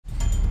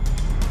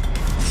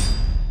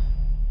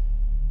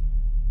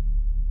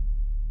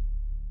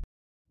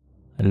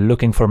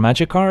Looking for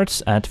magic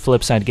cards? At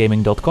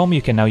flipsidegaming.com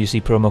you can now use the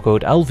promo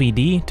code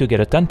LVD to get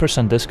a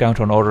 10% discount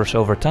on orders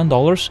over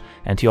 $10,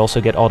 and you also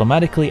get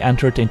automatically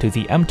entered into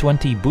the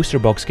M20 booster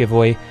box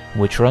giveaway,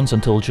 which runs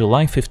until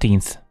July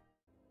 15th.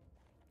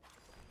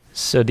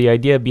 So the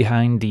idea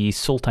behind the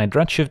Sultai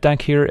Dreadshift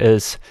deck here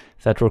is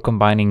that we're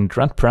combining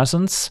Dread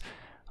Presence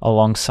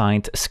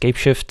alongside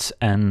Scapeshift,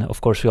 and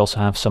of course we also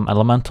have some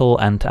elemental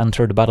and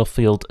enter the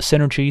battlefield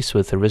synergies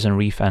with the Risen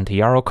Reef and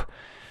Yarok.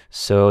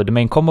 So the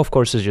main combo of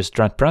course is just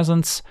Dread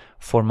Presence,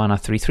 4 mana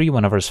 3/3,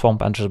 whenever a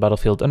swamp enters the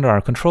battlefield under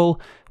our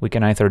control, we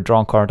can either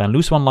draw a card and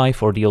lose 1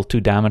 life or deal 2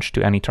 damage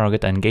to any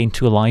target and gain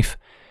 2 life.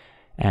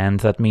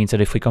 And that means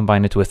that if we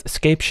combine it with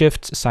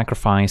Scapeshift,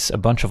 sacrifice a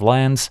bunch of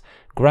lands,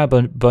 grab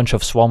a bunch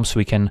of swamps,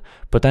 we can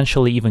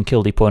potentially even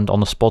kill the opponent on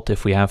the spot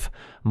if we have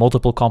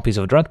multiple copies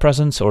of Dread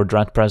Presence or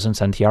Dread Presence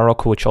and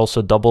Yarok, which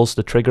also doubles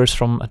the triggers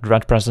from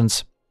Dread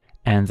Presence.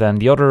 And then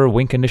the other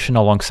win condition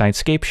alongside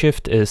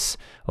Scapeshift is,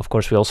 of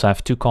course, we also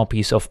have 2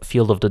 copies of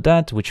Field of the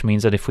Dead, which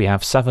means that if we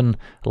have 7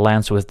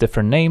 lands with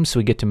different names,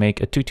 we get to make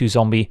a 2/2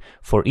 zombie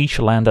for each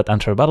land that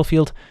enter a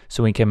battlefield.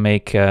 So we can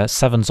make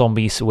 7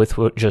 zombies with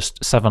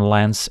just 7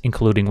 lands,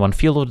 including 1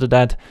 Field of the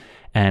Dead.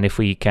 And if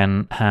we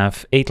can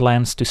have 8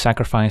 lands to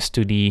sacrifice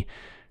to the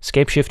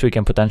Scapeshift, we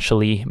can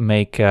potentially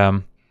make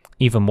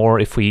even more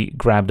if we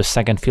grab the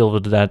second Field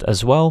of the Dead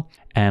as well.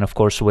 And of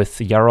course with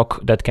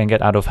Yarok, that can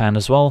get out of hand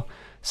as well,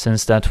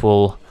 since that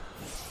will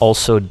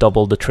also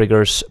double the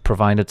triggers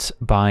provided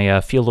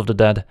by Field of the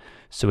Dead.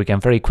 So we can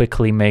very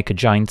quickly make a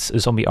giant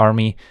zombie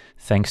army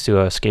thanks to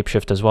a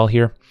Scapeshift as well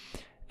here.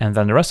 And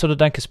then the rest of the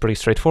deck is pretty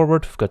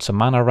straightforward. We've got some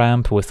mana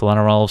ramp with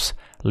Llanowar Elves,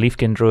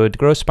 Leafkin Druid,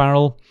 Growth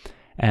Spiral,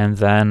 and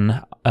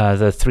then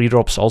the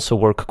 3-drops also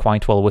work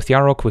quite well with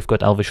Yarok. We've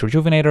got Elvish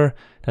Rejuvenator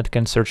that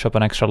can search up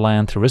an extra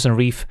land, Risen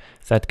Reef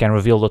that can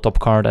reveal the top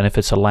card, and if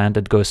it's a land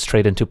it goes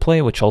straight into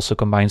play, which also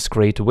combines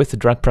great with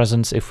Dread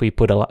Presence if we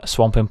put a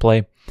swamp in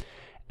play.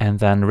 And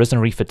then Risen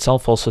Reef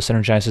itself also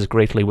synergizes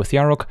greatly with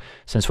Yarok,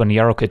 since when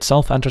Yarok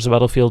itself enters the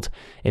battlefield,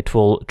 it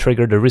will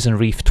trigger the Risen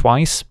Reef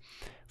twice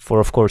for,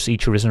 of course,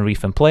 each Risen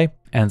Reef in play.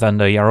 And then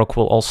the Yarok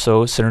will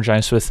also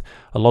synergize with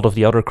a lot of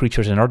the other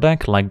creatures in our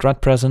deck, like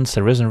Dread Presence,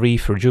 the Risen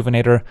Reef,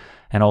 Rejuvenator,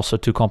 and also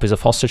 2 copies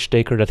of Hostage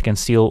Taker that can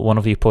steal one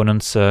of the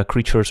opponent's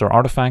creatures or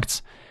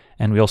artifacts.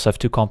 And we also have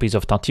 2 copies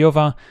of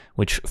Tatyova,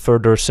 which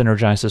further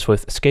synergizes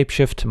with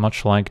Scapeshift,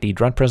 much like the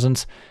Dread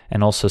Presence,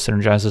 and also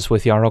synergizes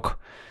with Yarok.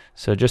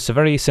 So just a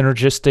very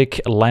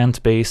synergistic,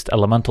 land-based,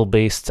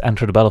 elemental-based,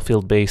 enter the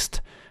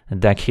battlefield-based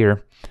deck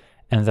here.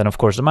 And then of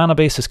course the mana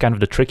base is kind of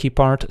the tricky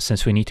part,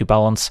 since we need to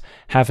balance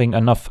having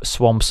enough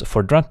swamps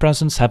for Dread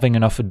Presence, having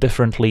enough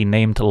differently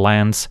named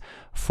lands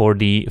for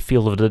the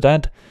Field of the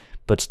Dead,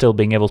 but still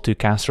being able to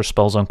cast our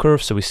spells on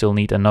curve, so we still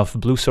need enough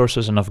blue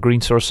sources, enough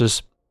green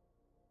sources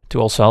to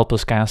also help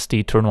us cast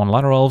the turn 1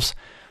 Llanowar Elves.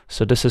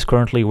 So this is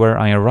currently where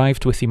I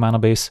arrived with the mana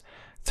base: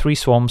 3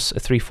 swamps,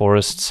 3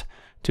 forests,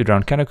 2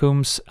 drowned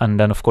catacombs, and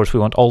then of course we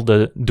want all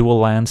the dual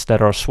lands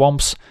that are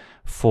swamps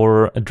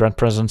for Dread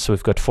Presence. So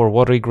we've got 4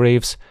 Watery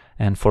Graves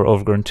and 4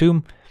 Overgrown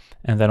Tomb,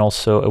 and then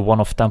also a 1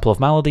 of Temple of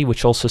Malady,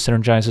 which also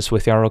synergizes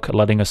with Yarok,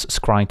 letting us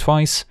scry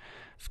twice.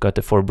 We've got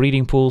the 4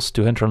 Breeding Pools,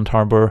 2 Hinterland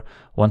Harbor,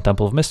 1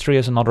 Temple of Mystery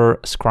as another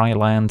scry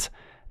land,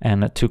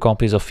 and 2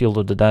 copies of Field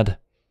of the Dead.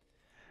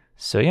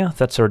 So yeah,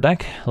 that's our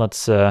deck.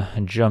 Let's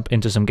jump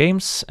into some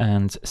games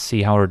and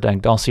see how our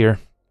deck does here.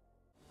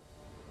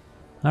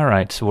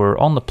 Alright, so we're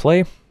on the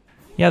play.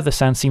 Yeah, the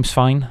hand seems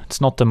fine. It's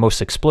not the most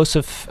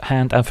explosive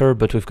hand ever,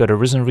 but we've got a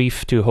Risen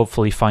Reef to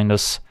hopefully find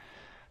us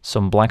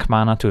some black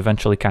mana to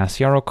eventually cast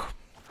Yarok.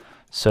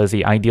 So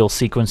the ideal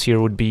sequence here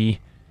would be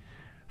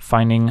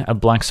finding a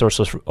black source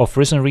of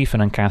Risen Reef and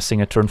then casting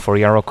a turn 4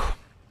 Yarok.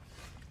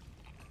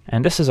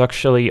 And this is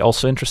actually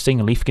also interesting.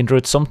 Leafkin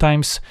Druid,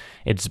 sometimes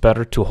it's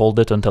better to hold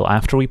it until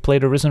after we play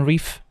the Risen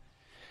Reef.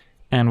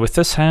 And with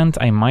this hand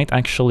I might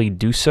actually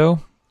do so,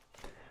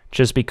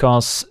 just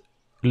because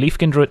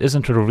Leafkin Druid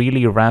isn't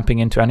really ramping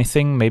into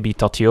anything, maybe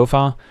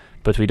Tatyova,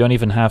 but we don't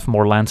even have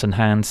more lands in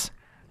hand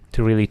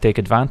to really take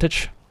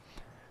advantage.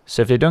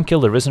 So if they don't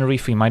kill the Risen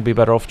Reef, we might be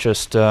better off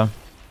just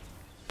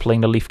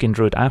playing the Leafkin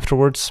Druid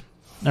afterwards.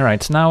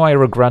 Alright, now I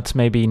regret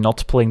maybe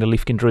not playing the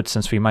Leafkin Druid,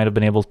 since we might have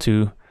been able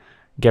to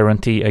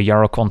guarantee a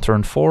Yarok on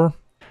turn 4.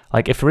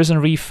 Like if Risen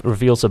Reef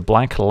reveals a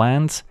black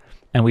land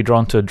and we draw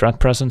into a Dread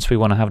Presence, we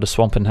want to have the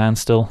swamp in hand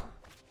still.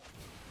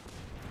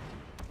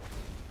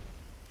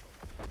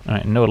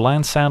 Alright, no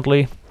land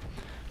sadly,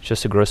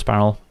 just a Growth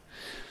Spiral.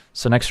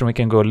 So next turn we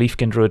can go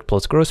Leafkin Druid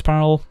plus Growth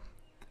Spiral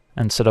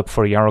and set up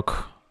for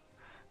Yarok.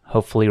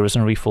 Hopefully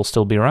Risen Reef will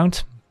still be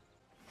around.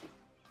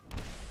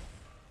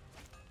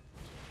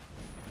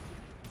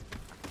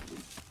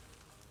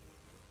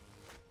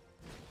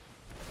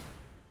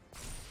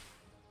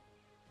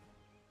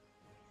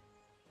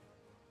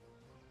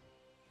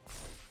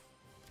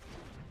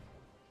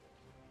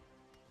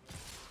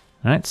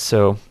 Alright,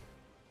 so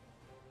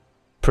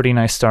pretty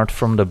nice start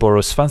from the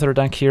Boros Feather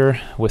deck here,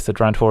 with the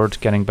Dreadhorde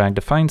getting back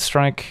Defiant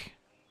Strike.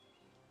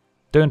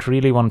 Don't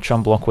really want to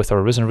chump block with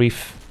our Risen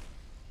Reef.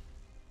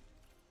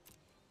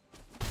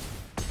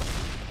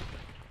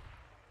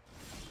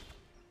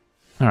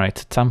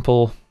 Alright,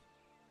 temple.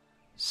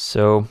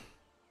 So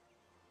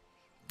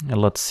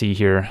let's see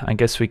here. I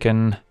guess we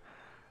can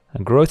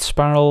growth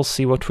spiral,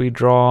 see what we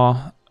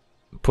draw,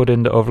 put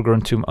in the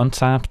overgrown tomb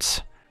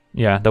untapped.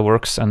 Yeah, that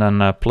works. And then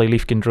play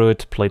Leafkin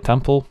Druid, play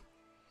temple.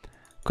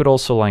 Could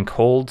also like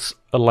hold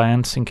a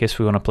land in case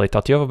we want to play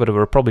Tatyova, but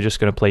we're probably just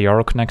going to play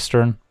Yarok next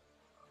turn.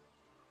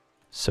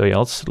 So yeah,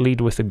 let's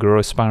lead with the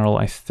growth spiral,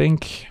 I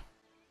think.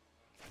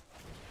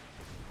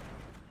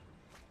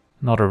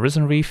 Not a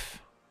Risen Reef.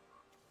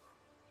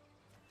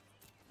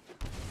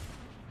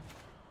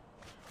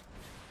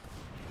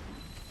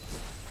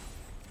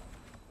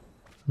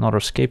 Not our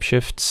Scape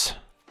Shifts.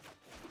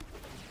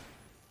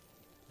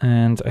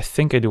 And I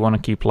think I do want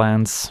to keep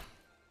lands.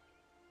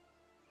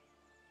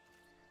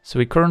 So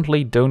we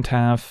currently don't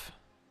have...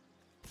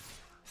 I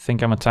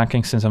think I'm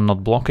attacking since I'm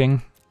not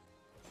blocking.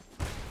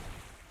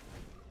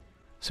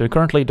 So we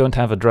currently don't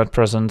have a Dread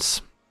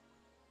Presence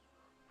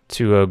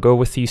to go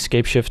with these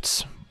Scape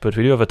Shifts, but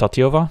we do have a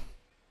Tatyova.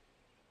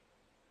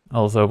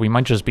 Although we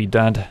might just be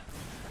dead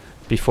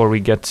before we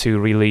get to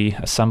really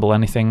assemble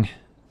anything.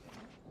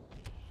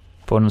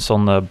 Opponent's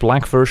on the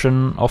black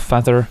version of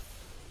Feather.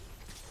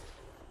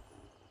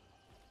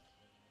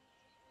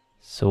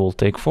 So we'll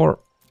take 4.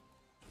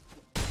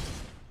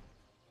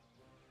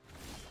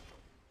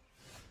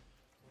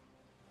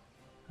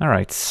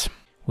 Alright,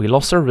 we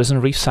lost our Risen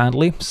Reef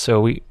sadly,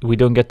 so we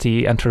don't get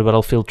the enter the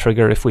battlefield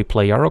trigger if we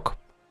play Yarok.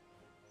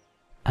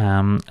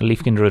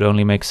 Leafkin Druid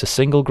only makes a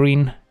single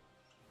green.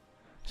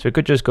 So we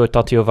could just go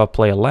Tatyova,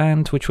 play a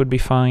land, which would be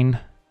fine.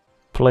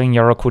 Playing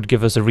Yarok would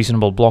give us a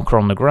reasonable blocker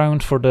on the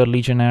ground for the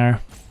Legionnaire.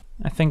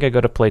 I think I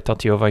gotta play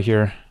Tatyova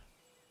here.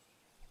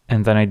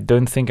 And then I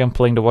don't think I'm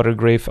playing the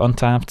Watergrave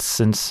untapped,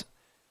 since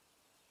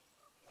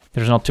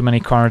there's not too many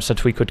cards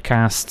that we could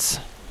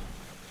cast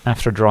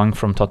after drawing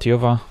from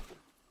Tatyova.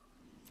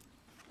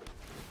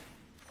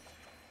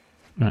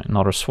 Right,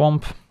 another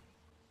Swamp.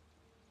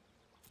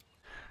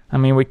 I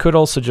mean, we could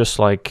also just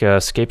like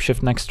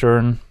Scapeshift next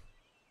turn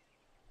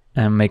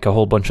and make a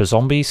whole bunch of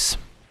zombies,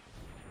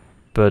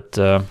 but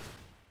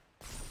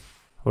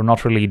we're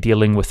not really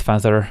dealing with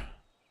Feather.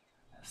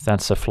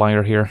 That's a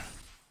flyer here.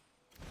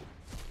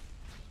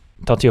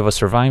 Tatyova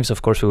survives,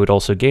 of course we would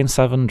also gain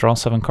 7, draw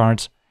 7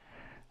 cards.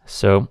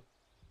 So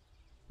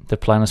the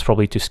plan is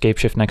probably to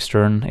Scapeshift next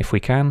turn if we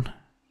can.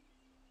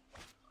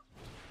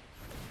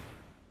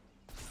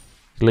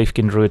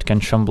 Leafkin Druid can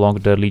chum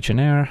block the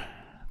Legionnaire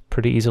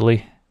pretty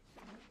easily.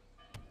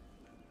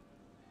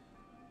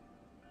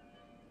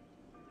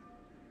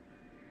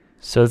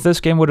 So this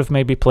game would have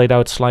maybe played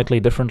out slightly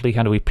differently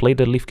had we played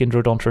the Leafkin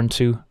Druid on turn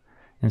 2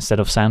 instead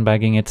of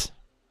sandbagging it.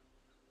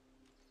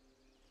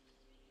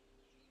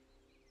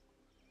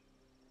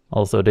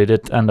 Although they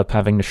did end up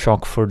having the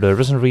shock for the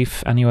Risen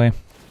Reef anyway.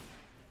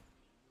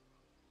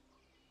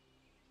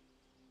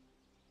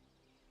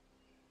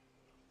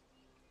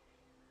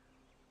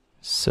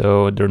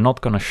 So they're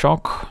not gonna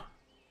shock.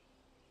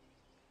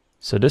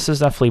 So this is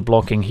definitely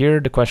blocking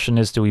here. The question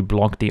is, do we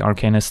block the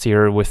Arcanist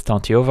here with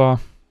Tatyova?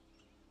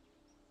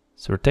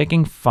 So we're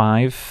taking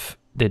 5.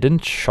 They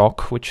didn't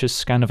shock, which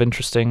is kind of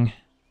interesting.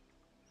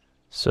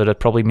 So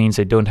that probably means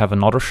they don't have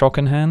another shock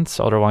in hand,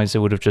 otherwise they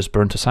would have just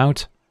burnt us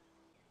out.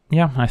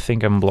 Yeah, I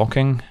think I'm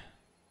blocking,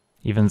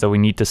 even though we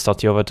need this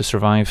Tatyova to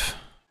survive.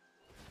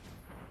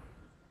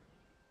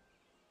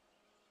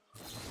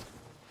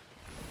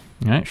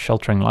 Alright,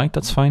 Sheltering Light,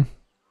 that's fine.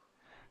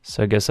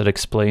 So I guess that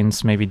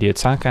explains maybe the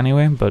attack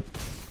anyway, but...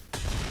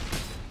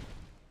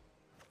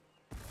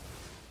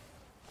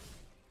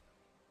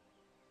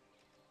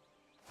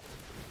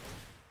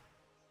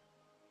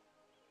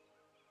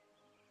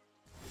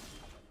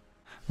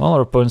 Well,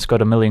 our opponent's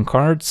got 1,000,000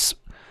 cards.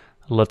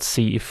 Let's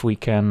see if we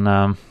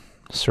can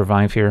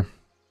survive here.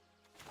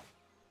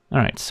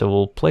 Alright, so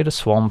we'll play the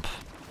Swamp.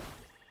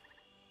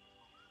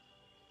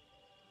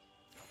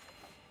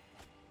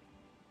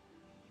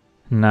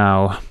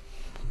 Now,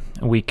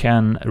 we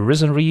can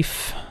Risen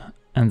Reef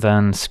and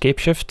then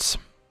Scapeshifts.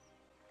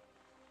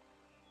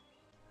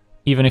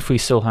 Even if we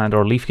still had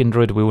our Leafkin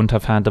Druid, we wouldn't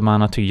have had the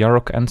mana to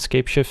Yarok and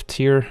Scapeshift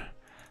here,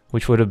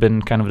 which would have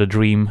been kind of the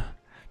dream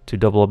to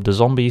double up the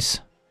zombies.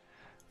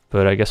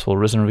 But I guess we'll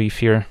Risen Reef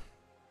here.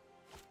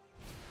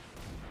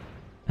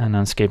 And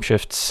then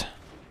Scapeshifts.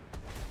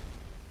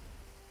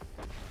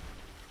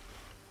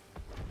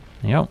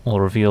 Yeah, we'll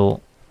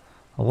reveal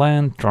a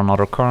land, draw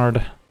another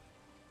card.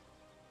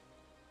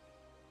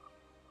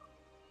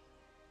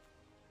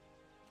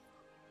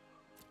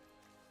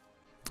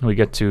 We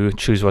get to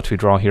choose what we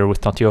draw here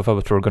with Tatyova,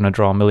 but we're going to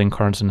draw 1,000,000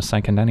 cards in a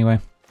second anyway.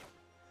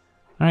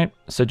 Alright,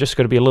 so just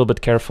got to be a little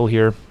bit careful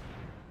here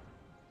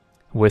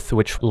with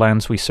which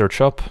lands we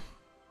search up.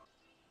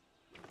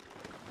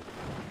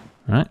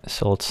 Alright,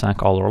 so let's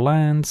sack all our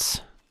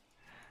lands.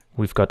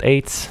 We've got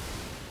 8.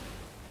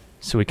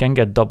 So we can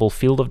get double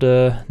Field of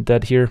the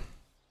Dead here.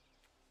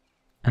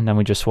 And then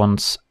we just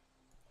want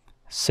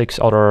 6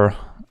 other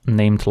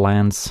named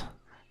lands.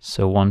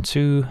 So 1,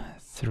 2,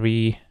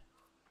 3,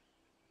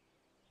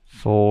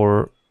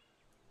 4,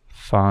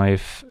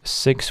 5,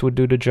 6 would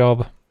do the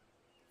job.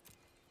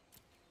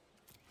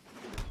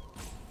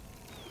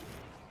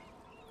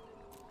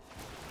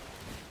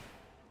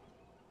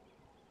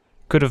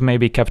 Could have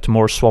maybe kept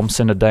more swamps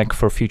in the deck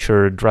for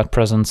future Dread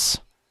presence,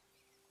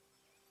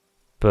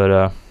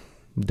 but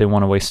didn't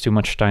want to waste too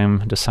much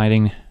time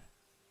deciding.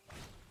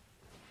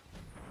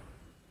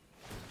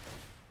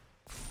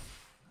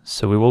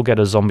 So we will get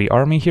a zombie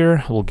army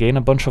here. We'll gain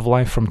a bunch of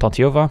life from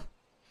Tatyova.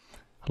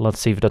 Let's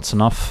see if that's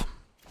enough.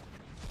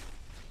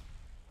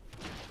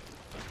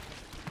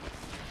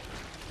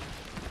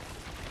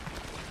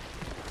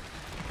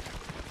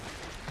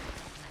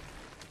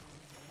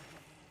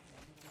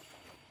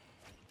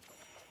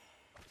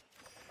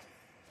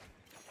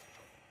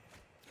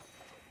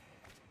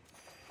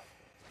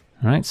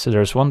 Alright, so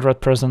there's one Dread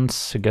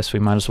presence. I guess we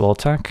might as well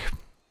attack.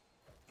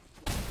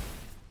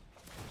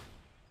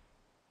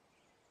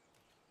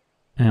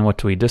 And what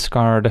do we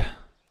discard?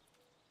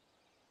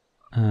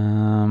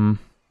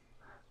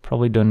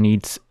 Probably don't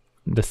need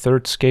the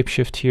third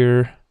Scapeshift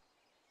here.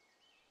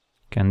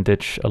 Can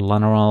ditch a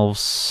Llanowar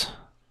Elves,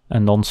 a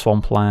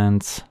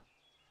non-swampland.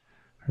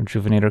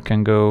 Rejuvenator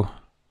can go.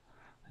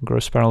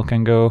 Growth Spiral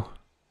can go.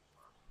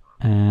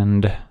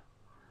 And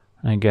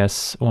I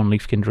guess one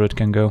Leafkin Druid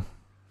can go.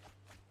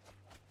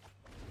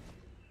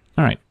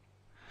 Alright,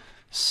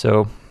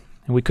 so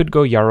we could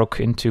go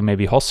Yarok into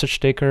maybe Hostage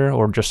Taker,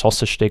 or just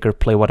Hostage Taker,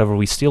 play whatever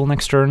we steal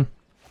next turn.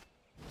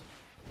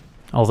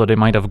 Although they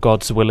might have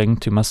God's Willing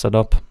to mess that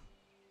up.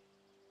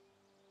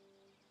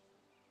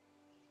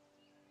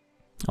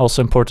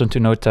 Also important to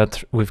note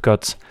that we've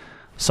got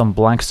some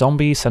black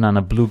zombies and then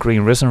a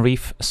blue-green Risen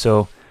Reef,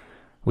 so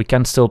we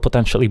can still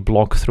potentially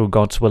block through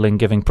God's Willing,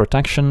 giving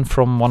protection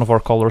from one of our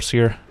colors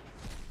here.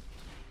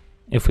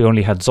 If we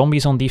only had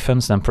zombies on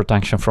defense, then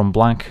protection from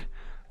black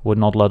would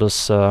not let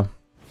us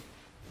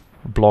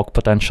block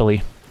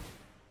potentially.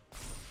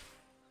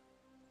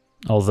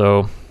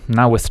 Although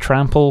now with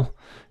Trample,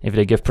 if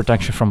they give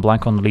protection from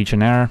black on the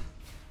Legionnaire,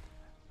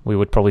 we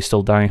would probably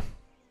still die.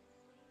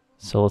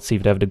 So let's see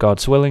if they have the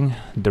God's Willing.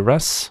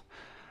 Duress.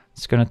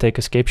 It's gonna take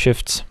a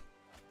Scapeshift.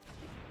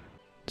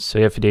 So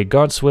if they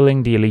God's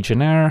Willing the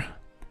Legionnaire,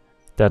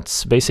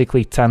 that's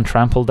basically 10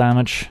 trample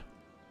damage,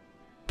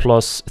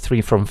 plus 3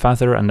 from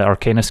Feather, and the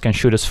Arcanist can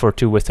shoot us for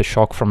 2 with the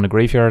shock from the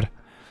graveyard.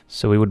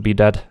 So we would be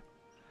dead.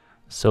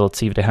 So let's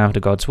see if they have the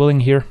God's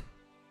Willing here.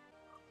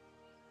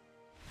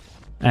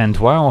 And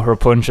wow, her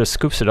opponent just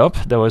scoops it up.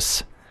 That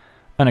was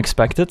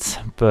unexpected,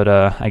 but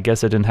I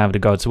guess I didn't have the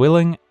God's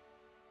Willing.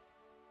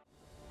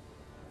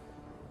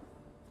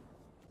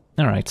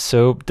 Alright,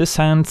 so this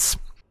hand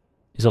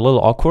is a little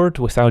awkward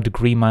without the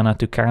green mana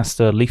to cast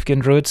the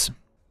Leafkin Druids.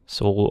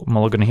 So we'll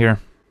mulligan here.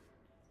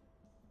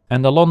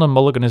 And the London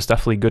Mulligan is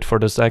definitely good for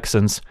this deck,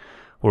 since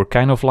we're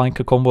kind of like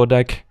a combo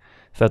deck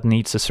that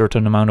needs a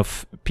certain amount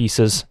of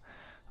pieces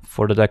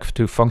for the deck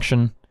to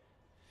function.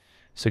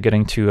 So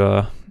getting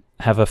to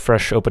have a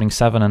fresh opening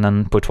 7 and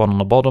then put one on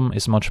the bottom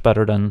is much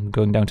better than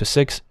going down to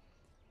 6.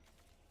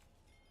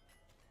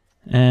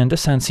 And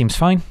this hand seems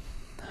fine.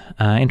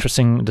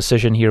 Interesting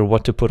decision here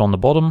what to put on the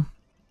bottom.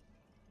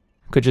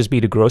 Could just be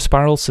the Growth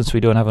Spiral, since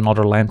we don't have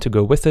another land to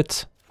go with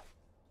it.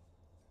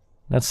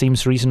 That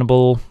seems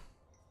reasonable.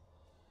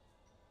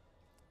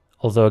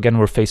 Although again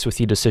we're faced with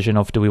the decision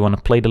of, do we want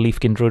to play the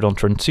Leafkin Druid on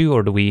turn 2,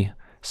 or do we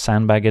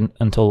sandbag it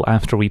until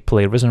after we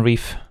play Risen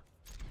Reef?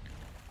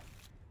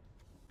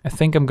 I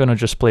think I'm gonna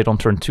just play it on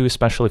turn 2,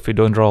 especially if we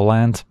don't draw a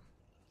land.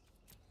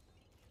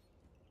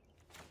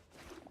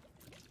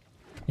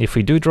 If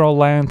we do draw a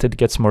land, it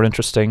gets more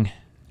interesting,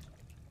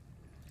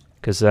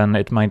 because then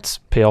it might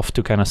pay off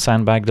to kind of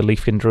sandbag the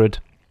Leafkin Druid.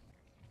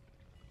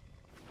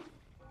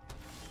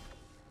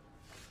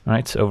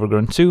 Alright,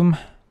 Overgrown Tomb.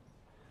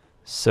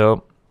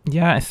 So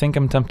yeah, I think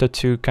I'm tempted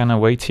to kind of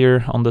wait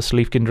here on this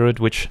Leafkin Druid,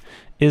 which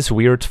is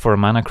weird for a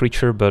mana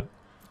creature, but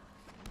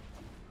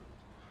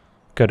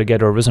gotta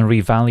get our Risen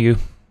Reef value.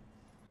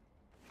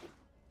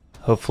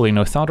 Hopefully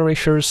no Thought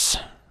Erasures.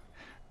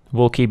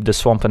 We'll keep the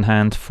Swamp in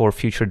hand for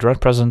future Dread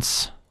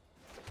presence,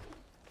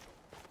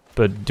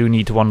 but do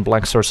need one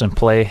Black Source in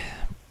play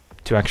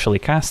to actually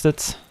cast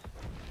it.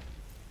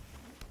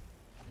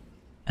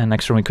 And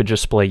next turn we could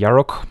just play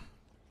Yarok,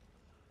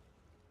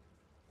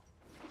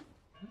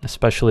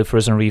 especially if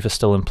Risen Reef is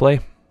still in play.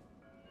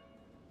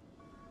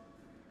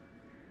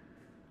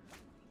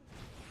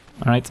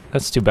 Alright,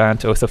 that's too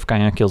bad. Oath of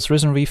Kaya kills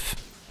Risen Reef.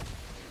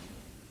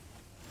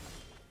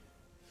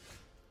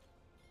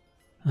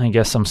 I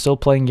guess I'm still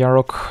playing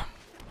Yarok.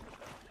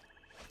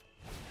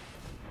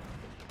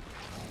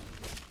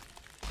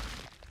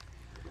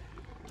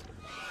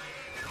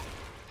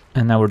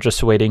 And now we're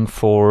just waiting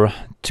for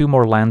 2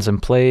 more lands in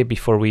play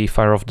before we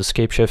fire off the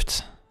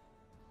Scapeshift.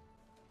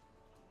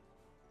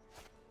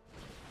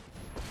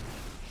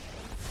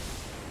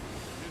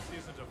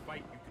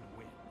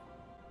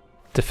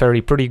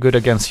 Teferi pretty good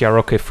against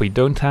Yarok if we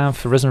don't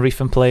have Risen Reef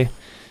in play.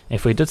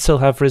 If we did still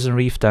have Risen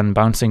Reef, then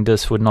bouncing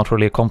this would not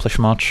really accomplish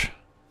much.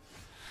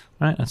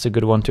 Right, that's a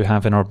good one to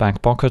have in our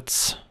back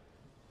pockets.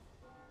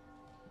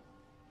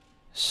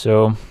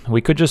 So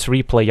we could just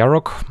replay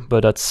Yarok,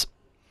 but that's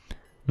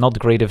not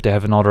great if they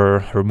have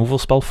another removal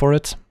spell for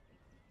it.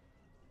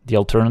 The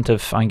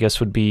alternative, I guess,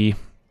 would be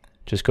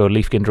just go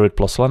Leafkin Druid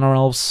plus Llanowar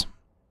Elves.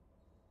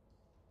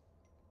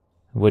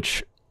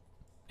 which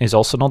is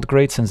also not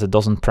great since it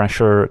doesn't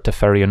pressure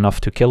Teferi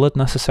enough to kill it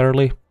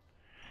necessarily.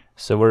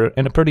 So we're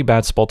in a pretty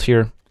bad spot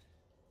here.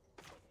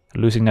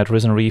 Losing that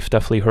Risen Reef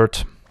definitely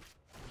hurt.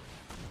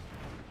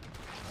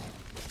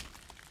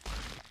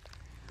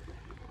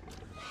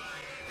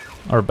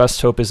 Our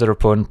best hope is that our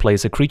opponent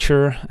plays a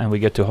creature and we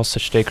get to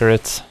hostage taker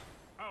it.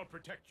 I'll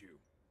protect you.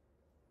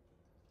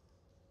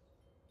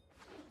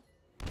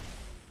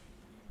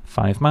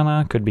 5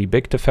 mana, could be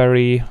big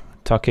Teferi,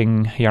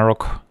 tucking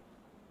Yarok.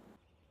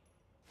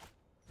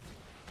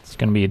 It's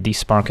gonna be a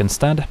D-Spark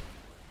instead.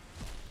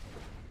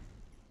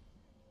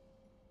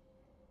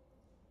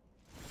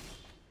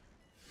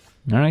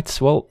 Alright,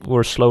 well,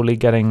 we're slowly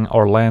getting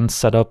our land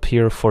set up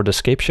here for the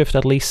Scapeshift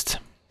at least.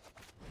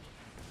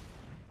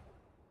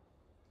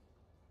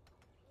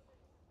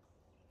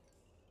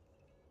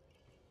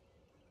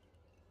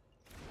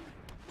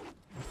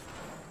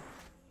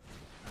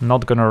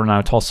 Not gonna run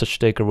out Hostage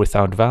Taker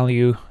without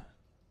value.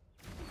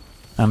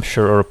 I'm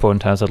sure our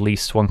opponent has at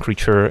least one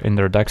creature in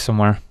their deck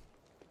somewhere.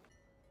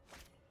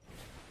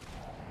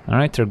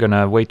 Alright, they're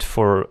gonna wait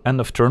for end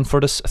of turn for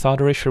this Thought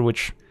Erasure,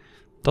 which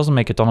doesn't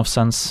make a ton of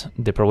sense.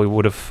 They probably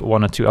would have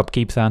wanted to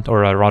upkeep that,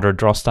 or rather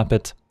draw step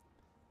it.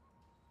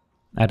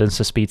 Add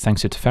instant speed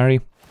thanks to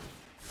Teferi.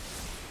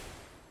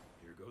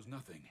 Here goes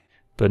nothing.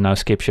 But now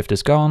Scapeshift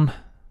is gone.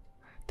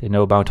 They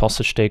know about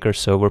Hostage Taker,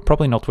 so we're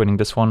probably not winning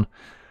this one.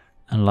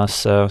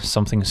 Unless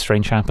something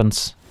strange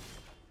happens.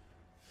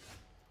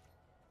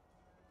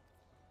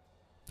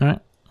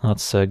 Alright,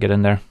 let's get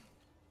in there.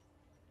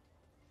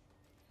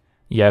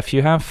 Yeah, if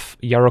you have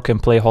Yarok in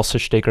play,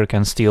 Hostage Taker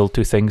can steal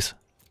 2 things.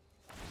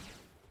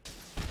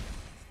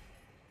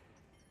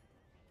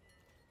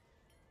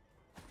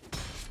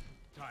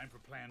 Time for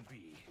plan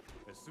B.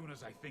 As soon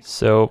as I think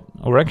So,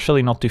 we're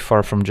actually not too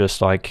far from just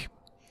like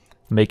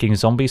making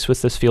zombies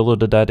with this Field of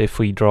the Dead if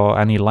we draw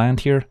any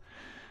land here.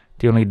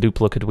 The only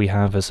duplicate we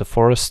have is a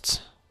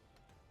forest.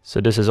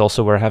 So this is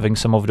also where having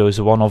some of those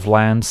one-off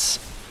lands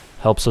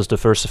helps us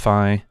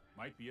diversify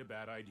might be a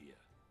bad idea.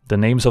 the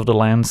names of the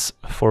lands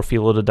for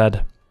Field of the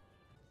Dead.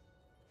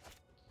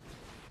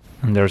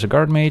 And there's a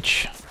Guard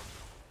Mage.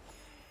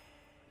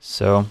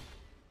 So,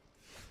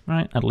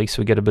 right, at least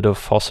we get a bit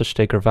of Hostage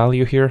Taker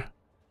value here.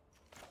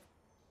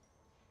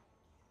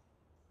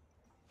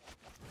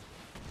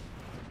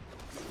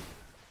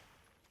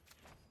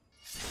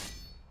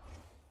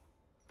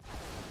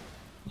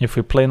 If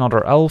we play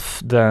another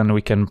elf, then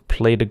we can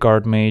play the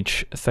Guard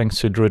Mage thanks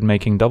to Druid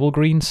making double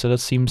green, so that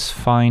seems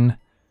fine.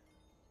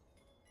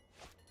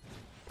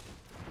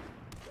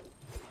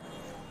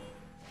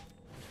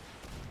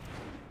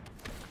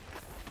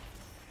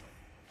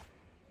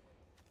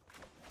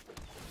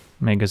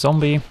 Make a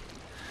zombie.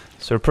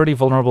 So we're pretty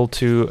vulnerable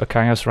to a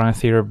Chaos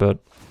Wrath here, but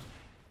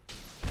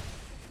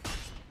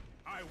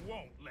I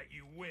won't let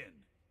you win.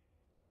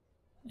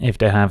 if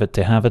they have it,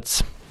 they have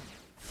it.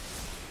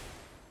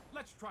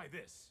 Let's try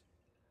this.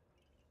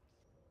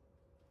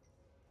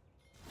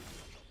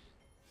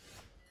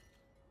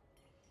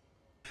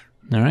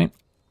 Alright.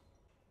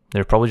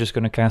 They're probably just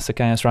going to cast a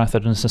Chaos Wrath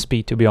at instant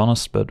speed, to be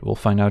honest, but we'll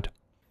find out.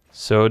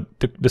 So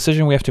the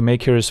decision we have to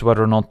make here is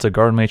whether or not the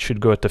Guard Mage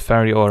should go at the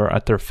Teferi or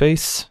at their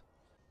face.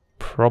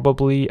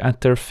 Probably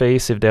at their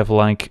face. If they have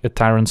like a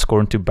Tyrant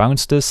Scorn to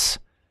bounce this,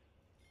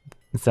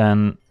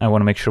 then I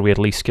want to make sure we at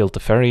least kill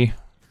Teferi.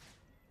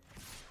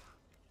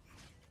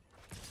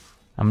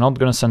 I'm not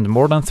going to send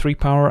more than 3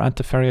 power at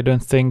Teferi, I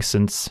don't think,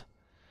 since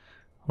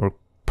we're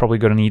probably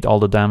going to need all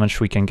the damage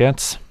we can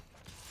get.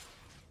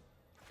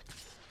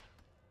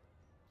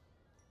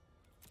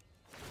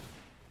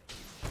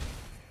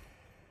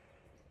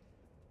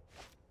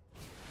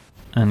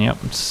 And yep,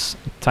 it's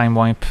Time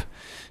Wipe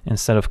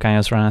instead of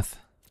Chaos Wrath.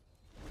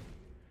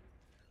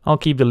 I'll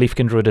keep the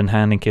Leafkin Druid in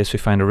hand in case we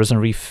find a Risen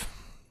Reef,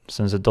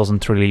 since it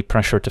doesn't really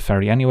pressure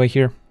Teferi anyway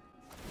here.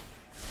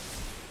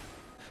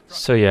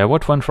 So yeah,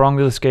 what went wrong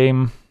with this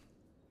game?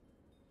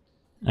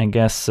 I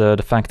guess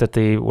the fact that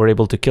they were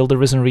able to kill the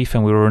Risen Reef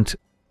and we weren't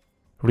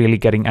really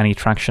getting any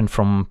traction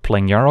from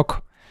playing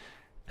Yarok.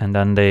 And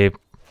then they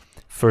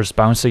first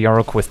bounced the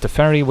Yarok with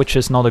Teferi, which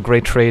is not a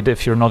great trade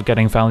if you're not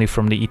getting value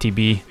from the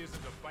ETB.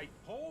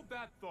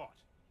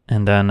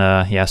 And then,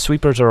 yeah,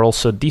 Sweepers are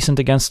also decent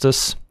against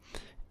us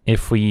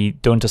if we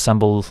don't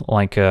assemble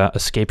like a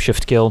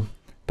Scapeshift kill,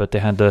 but they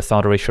had the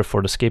Thought Erasure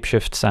for the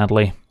Scapeshift,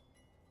 sadly.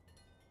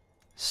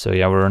 So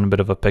yeah, we're in a bit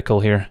of a pickle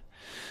here.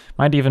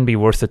 Might even be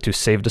worth it to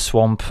save the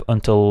swamp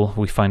until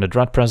we find a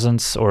Dread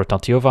Presence or a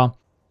Tatyova,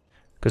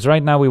 because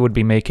right now we would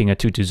be making a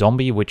 2/2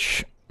 zombie,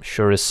 which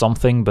sure is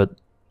something, but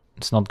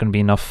it's not going to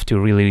be enough to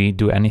really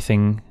do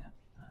anything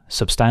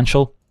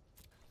substantial.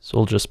 So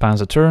we'll just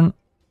pass a turn.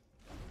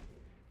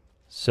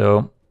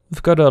 So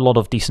we've got a lot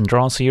of decent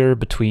draws here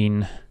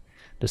between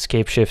the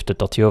Scapeshift, the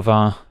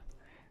Tatyova,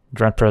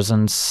 Dread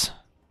Presence,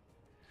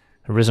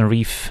 Risen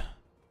Reef.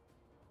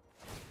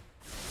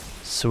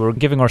 So we're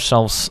giving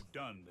ourselves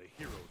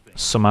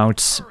some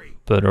outs,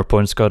 but our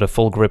opponent's got a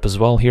full grip as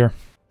well here.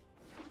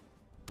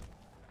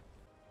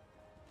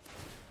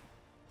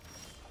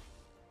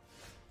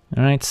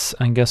 Alright,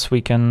 I guess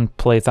we can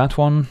play that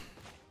one.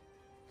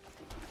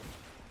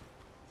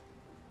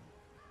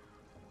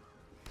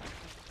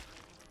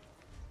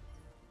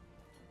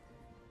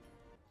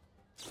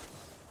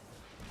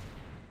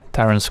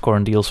 Tyrant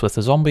Scorn deals with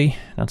the zombie,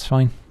 that's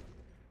fine.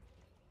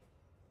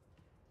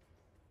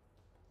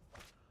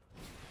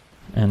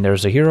 And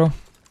there's a hero.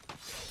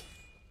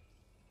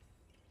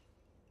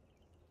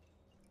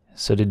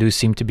 So they do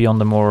seem to be on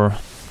the more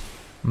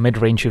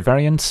mid-range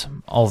variant,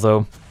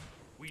 although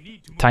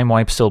Time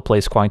Wipe still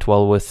plays quite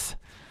well with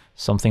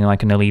something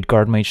like an Elite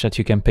Guard Mage that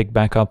you can pick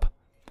back up.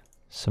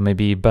 So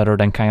maybe better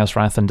than Chaos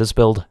Wrath in this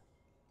build.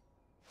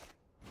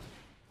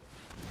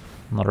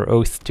 Another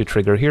Oath to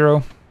trigger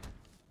hero.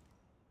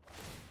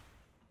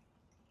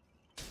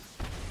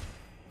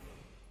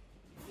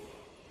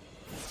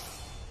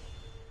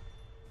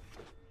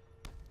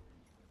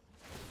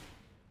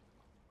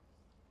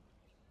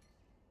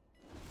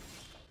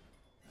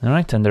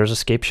 Alright, and there's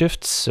Escape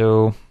Shift,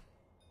 so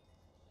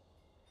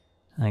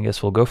I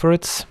guess we'll go for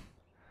it.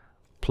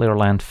 Play our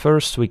land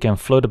first. We can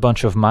float a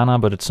bunch of mana,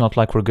 but it's not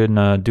like we're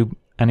gonna do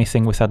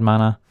anything with that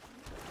mana.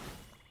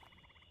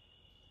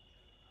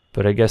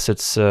 But I guess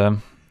it's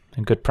a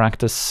good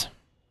practice.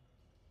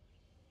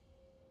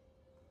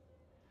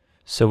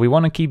 So we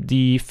want to keep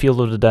the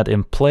Field of the Dead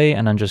in play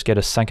and then just get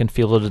a second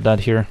Field of the Dead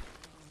here.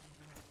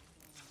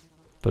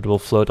 But we'll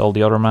float all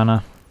the other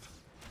mana.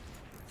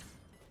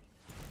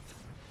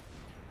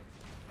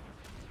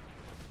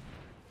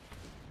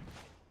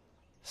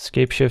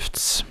 Escape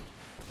Shifts.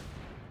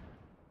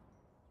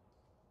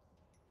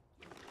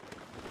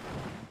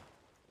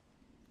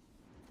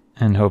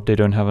 And hope they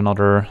don't have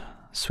another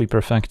sweeper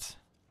effect.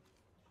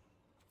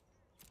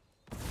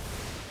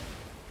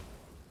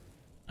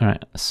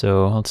 Alright,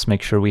 so let's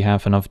make sure we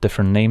have enough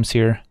different names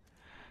here.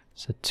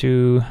 So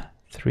 2,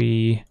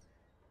 3,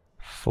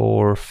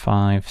 4,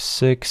 5,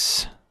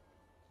 6.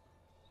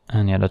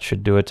 And yeah, that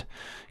should do it.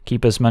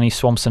 Keep as many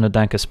swamps in the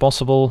deck as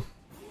possible.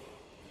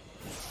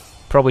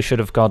 Probably should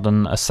have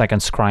gotten a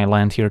second Scry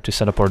land here to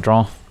set up our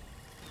draw.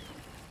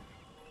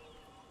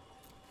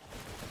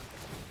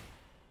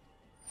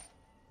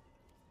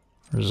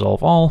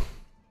 Resolve all.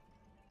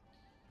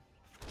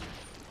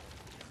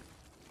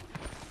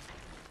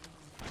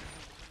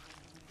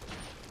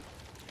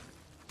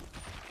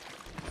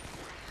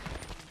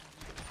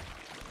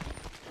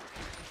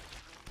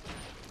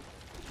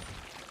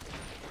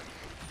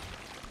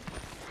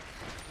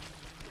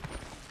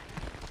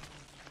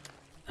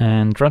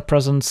 And Dread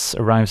Presence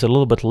arrives a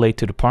little bit late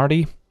to the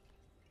party,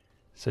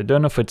 so I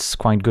don't know if it's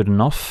quite good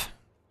enough.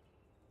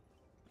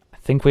 I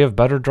think we have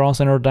better draws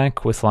in our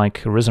deck with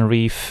like Risen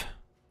Reef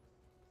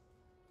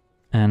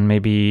and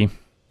maybe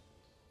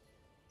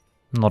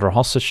another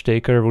Hostage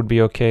Taker would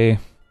be okay.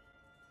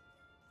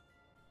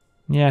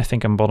 Yeah, I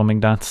think I'm bottoming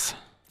that.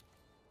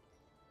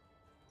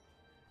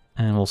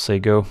 And we'll say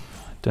go.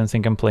 Don't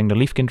think I'm playing the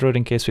Leafkin Druid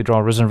in case we draw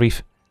Risen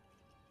Reef.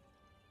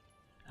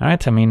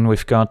 Alright, I mean,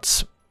 we've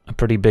got a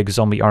pretty big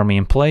zombie army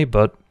in play,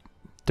 but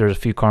there's a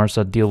few cards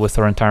that deal with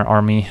our entire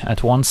army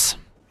at once.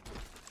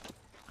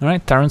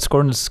 Alright, Tyrant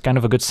Scorn is kind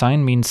of a good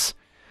sign, means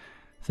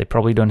they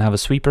probably don't have a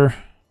sweeper.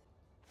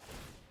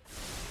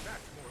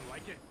 That's more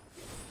like it.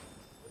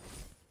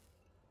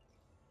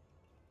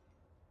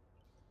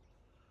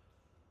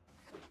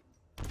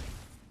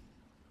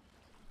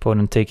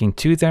 Opponent taking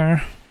 2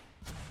 there.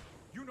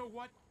 You know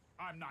what?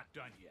 I'm not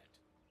done yet.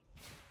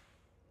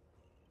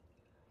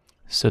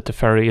 So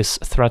Teferi is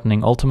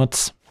threatening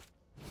ultimates.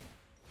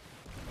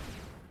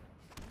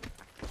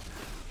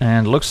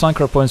 And looks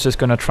like our opponent's just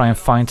gonna try and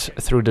fight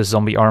through the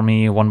zombie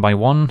army one by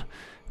one,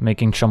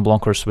 making chump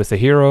blockers with the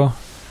hero,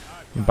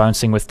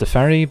 bouncing with the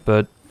Teferi,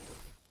 but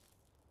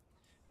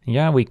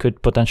yeah, we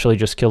could potentially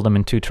just kill them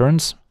in 2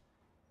 turns.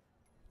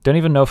 Don't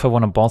even know if I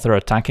want to bother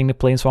attacking the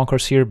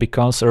planeswalkers here,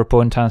 because our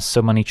opponent has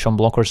so many chump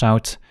blockers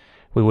out.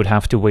 We would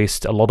have to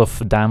waste a lot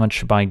of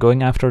damage by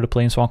going after the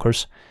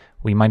planeswalkers.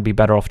 We might be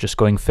better off just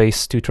going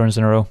face 2 turns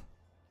in a row.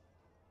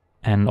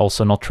 And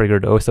also not trigger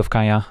the Oath of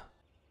Kaya.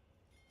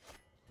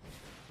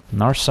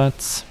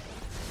 Narset.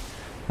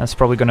 That's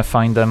probably going to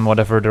find them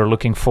whatever they're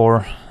looking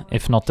for,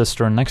 if not this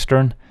turn, next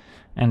turn.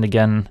 And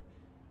again,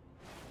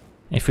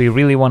 if we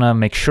really want to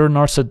make sure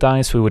Narset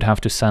dies, we would have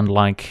to send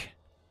like,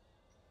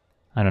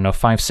 I don't know,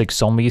 5-6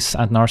 zombies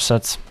at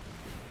Narset,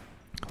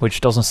 which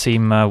doesn't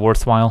seem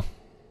worthwhile.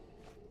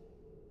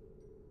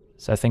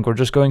 So I think we're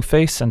just going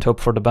face and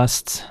hope for the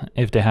best.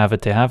 If they have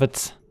it, they have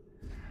it.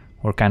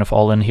 We're kind of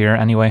all in here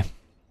anyway.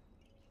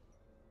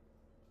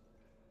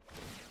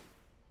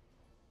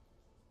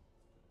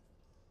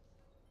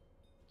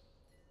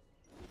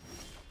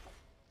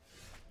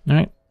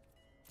 Alright.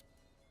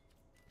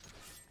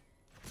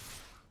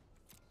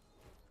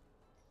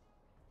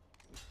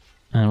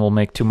 And we'll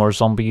make 2 more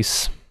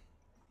zombies.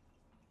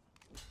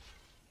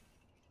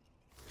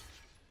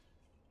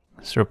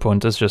 So your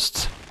opponent is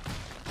just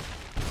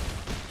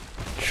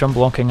chump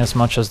blocking as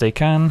much as they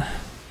can.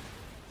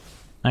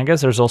 I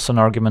guess there's also an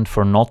argument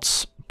for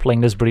not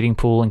playing this breeding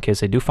pool in case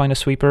they do find a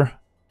sweeper,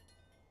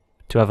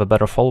 to have a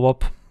better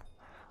follow-up.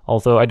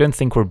 Although I don't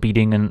think we're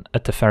beating a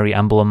Teferi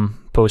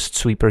emblem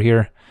post-sweeper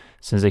here,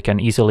 since they can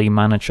easily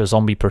manage a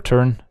zombie per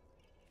turn.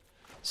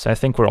 So I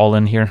think we're all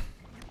in here.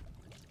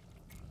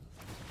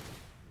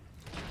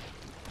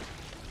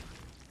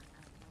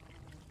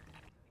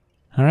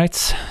 Alright,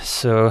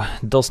 so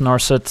does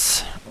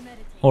Narset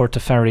or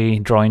Teferi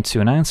draw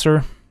into an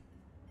answer?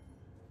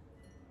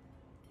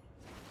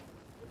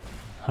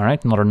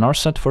 Alright, another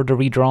Narset for the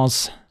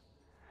redraws.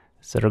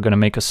 So they're gonna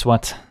make us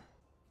sweat.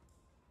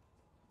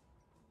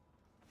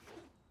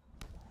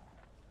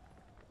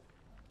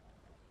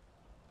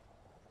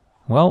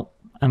 Well,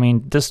 I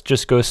mean, this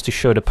just goes to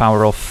show the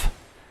power of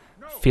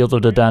Field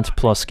of the Dead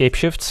plus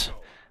Scapeshift.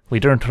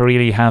 We don't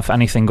really have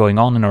anything going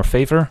on in our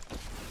favor.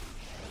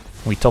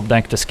 We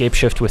top-decked the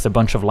Scapeshift with a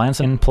bunch of lands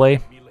in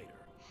play,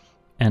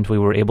 and we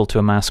were able to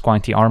amass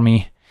quite the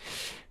army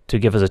to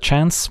give us a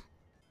chance.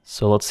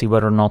 So let's see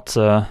whether or not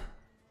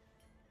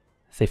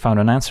they found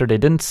an answer. They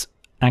didn't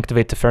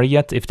activate the Teferi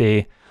yet. If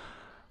they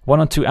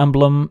wanted to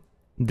emblem,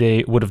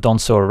 they would have done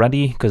so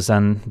already, because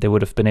then they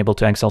would have been able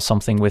to exile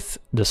something with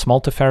the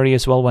small Teferi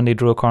as well when they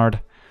drew a card.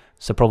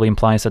 So probably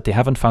implies that they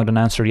haven't found an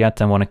answer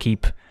yet and want to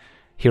keep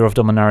Hero of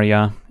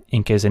Dominaria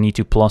in case they need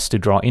to plus to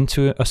draw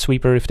into a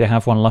sweeper if they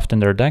have one left in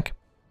their deck.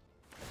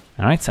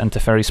 Alright, and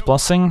Teferi's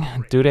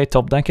plussing. Do they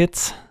top deck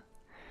it?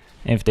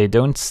 If they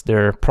don't,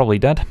 they're probably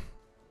dead.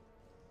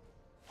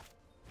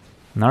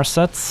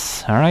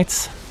 Narset,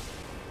 alright.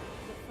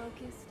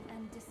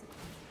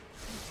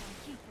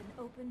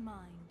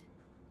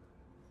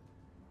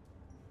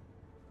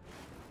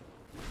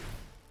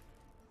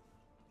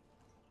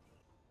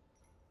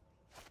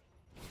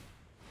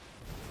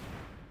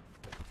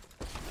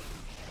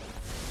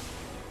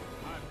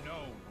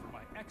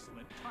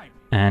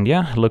 And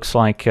yeah, looks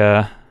like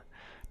the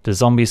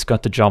zombies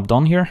got the job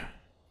done here.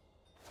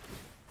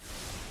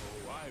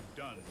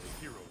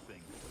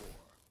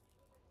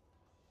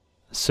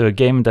 So a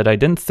game that I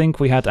didn't think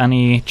we had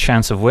any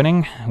chance of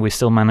winning, we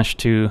still managed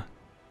to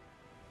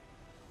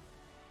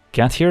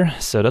get here,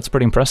 so that's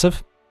pretty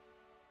impressive.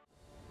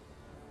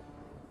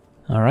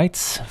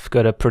 Alright, I've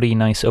got a pretty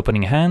nice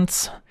opening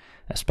hand,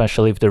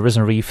 especially if the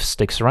Risen Reef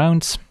sticks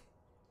around.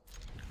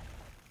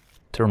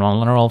 Turn 1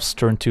 Lunar Elves,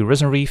 turn 2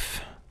 Risen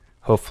Reef.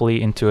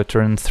 Hopefully into a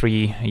turn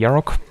 3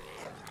 Yarok.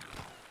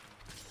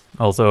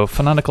 Although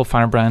Fanatical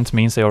Firebrand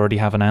means they already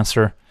have an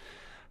answer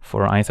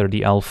for either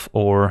the Elf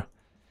or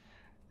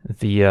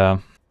the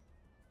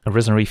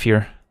Risen Reef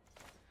here.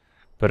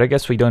 But I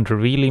guess we don't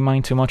really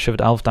mind too much if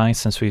the Elf dies,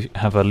 since we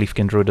have a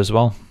Leafkin Druid as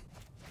well.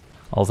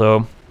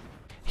 Although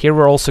here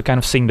we're also kind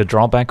of seeing the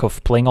drawback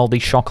of playing all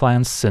these shock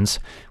lands, since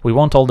we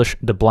want all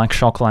the black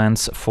shock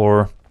lands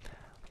for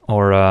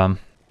our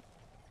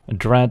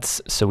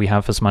Dreads, so we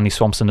have as many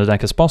swamps in the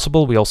deck as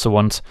possible. We also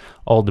want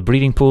all the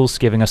breeding pools,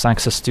 giving us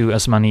access to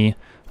as many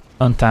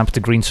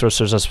untapped green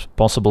sorcerers as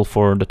possible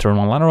for the turn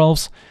 1 Ladder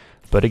Elves.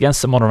 But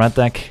against the mono red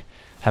deck,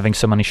 having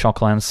so many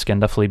shock lands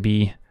can definitely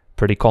be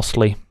pretty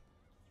costly.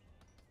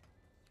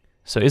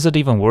 So is it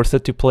even worth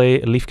it to play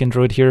a Leafkin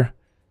Druid here?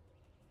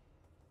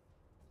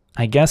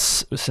 I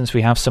guess since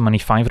we have so many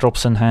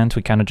 5-drops in hand,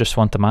 we kind of just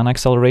want the mana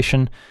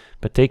acceleration,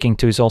 but taking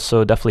 2 is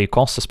also definitely a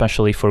cost,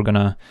 especially if we're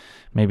gonna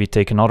maybe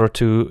take another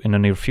 2 in the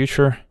near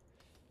future.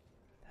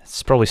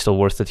 It's probably still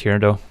worth it here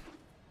though.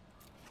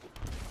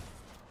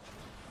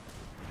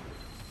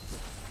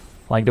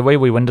 Like, the way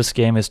we win this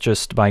game is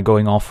just by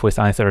going off with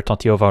either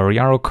Tatyova or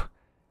Yarok,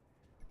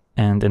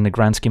 and in the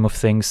grand scheme of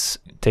things,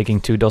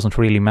 taking 2 doesn't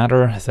really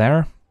matter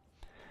there.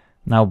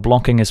 Now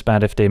blocking is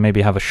bad if they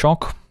maybe have a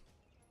shock,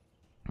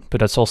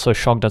 but that's also a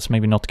shock that's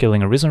maybe not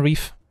killing a Risen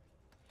Reef,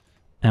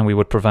 and we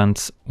would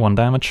prevent 1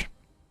 damage.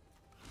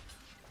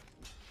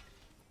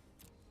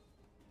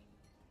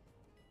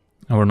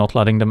 And we're not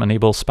letting them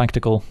enable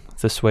Spectacle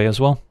this way as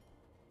well.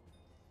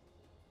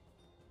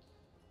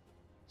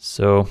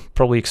 So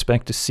probably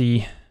expect to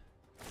see...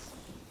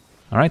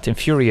 Alright,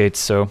 Infuriate,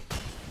 so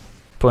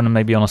opponent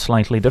may be on a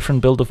slightly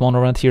different build of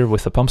mono red here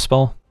with a pump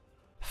spell.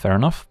 Fair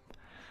enough.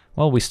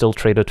 Well, we still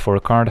traded for a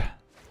card.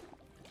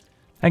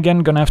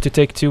 Again, gonna have to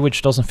take 2,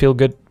 which doesn't feel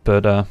good,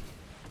 but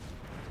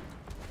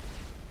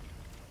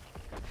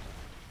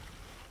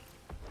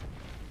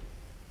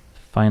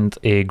find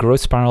a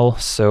growth spiral,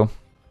 so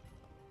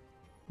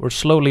we're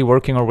slowly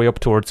working our way up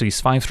towards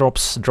these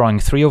 5-drops. Drawing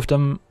 3 of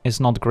them is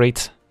not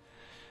great,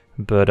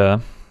 but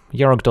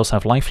Yarok does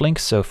have lifelink,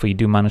 so if we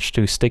do manage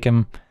to stick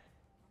him,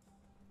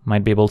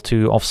 might be able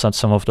to offset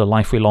some of the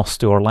life we lost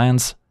to our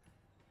lands.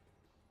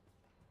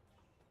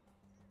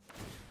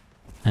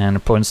 And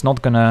opponent's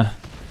not gonna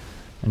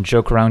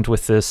joke around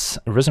with this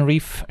Risen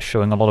Reef,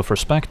 showing a lot of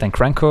respect, and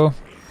Krenko.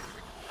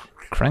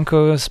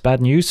 Krenko is bad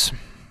news,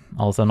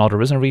 although not a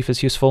Risen Reef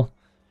is useful.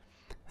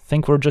 I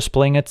think we're just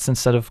playing it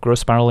instead of growth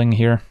spiraling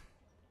here.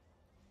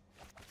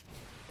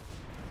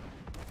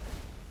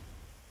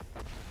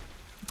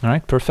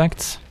 Alright,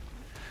 perfect.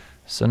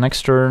 So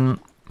next turn,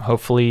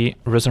 hopefully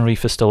Risen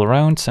Reef is still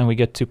around, and we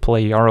get to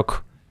play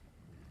Yarok,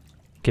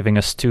 giving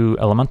us 2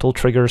 elemental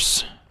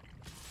triggers.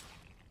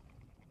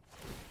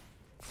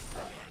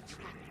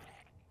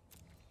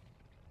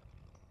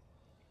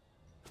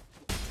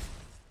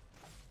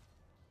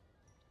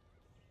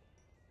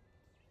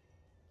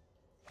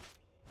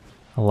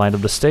 Light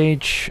up the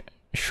stage.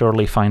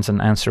 Surely finds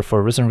an answer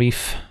for Risen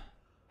Reef.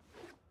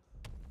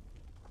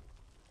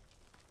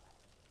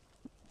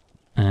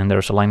 And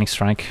there's a lightning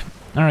strike.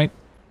 Alright.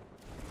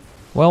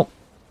 Well,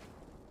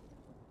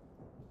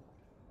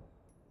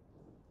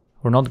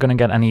 we're not gonna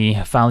get any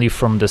value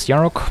from this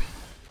Yarok.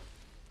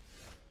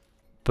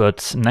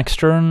 But next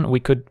turn we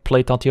could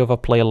play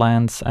Tatyova, play a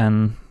land,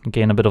 and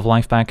gain a bit of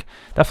life back.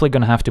 Definitely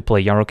gonna have to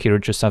play Yarok here,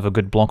 just have a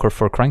good blocker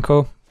for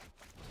Krenko.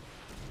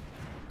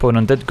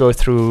 Opponent did go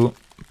through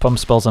pump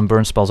spells and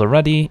burn spells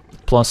already,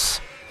 plus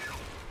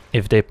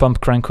if they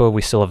pump Krenko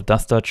we still have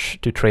Death Touch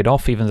to trade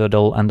off, even though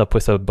they'll end up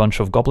with a bunch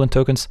of Goblin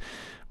tokens.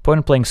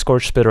 Opponent playing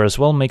Scorch Spitter as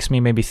well makes me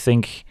maybe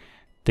think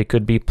they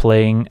could be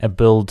playing a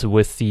build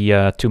with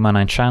the 2 mana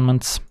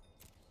enchantments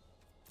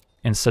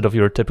instead of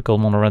your typical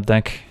mono red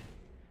deck,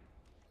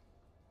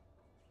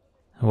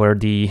 where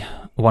the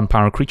 1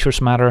 power creatures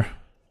matter.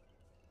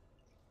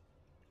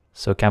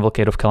 So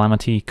Cavalcade of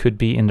Calamity could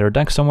be in their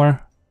deck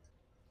somewhere.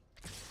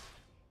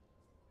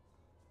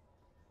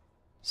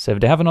 So if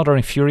they have another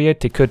Infuriate,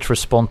 they could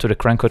respond to the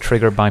Krenko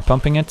trigger by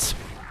pumping it.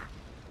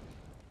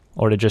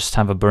 Or they just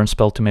have a burn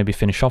spell to maybe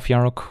finish off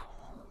Yarok.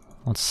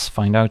 Let's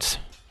find out.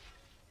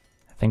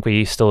 I think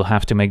we still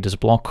have to make this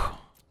block.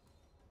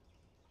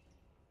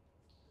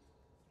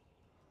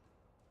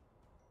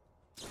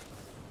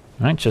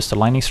 Alright, just a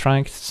lightning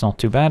strike, it's not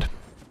too bad.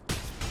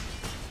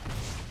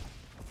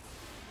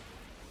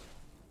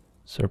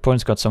 So our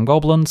opponent's got some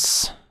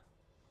goblins.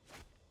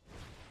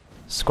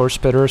 Scorch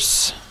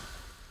Spitters.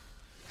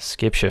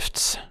 Scape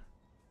Shifts.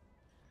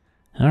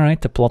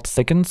 Alright, the plot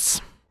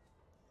thickens.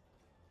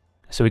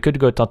 So we could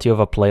go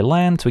Tatyova, play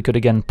land. We could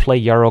again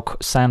play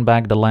Yarok,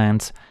 sandbag the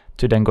land,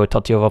 to then go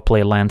Tatyova,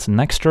 play land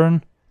next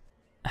turn.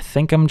 I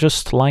think I'm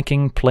just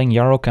liking playing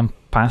Yarok and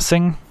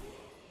passing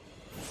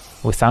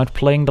without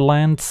playing the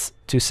land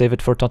to save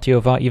it for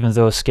Tatyova, even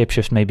though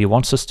Scapeshift maybe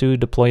wants us to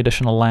deploy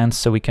additional lands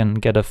so we can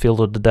get a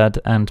Field of the Dead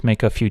and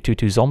make a few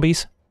 2/2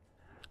 zombies.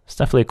 It's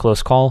definitely a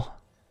close call,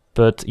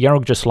 but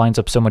Yarok just lines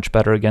up so much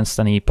better against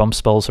any pump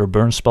spells or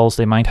burn spells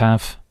they might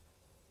have,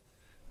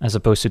 as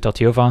opposed to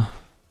Tatyova.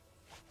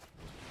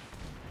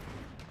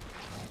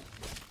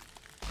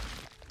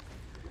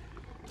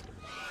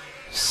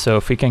 So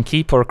if we can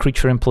keep our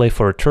creature in play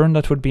for a turn,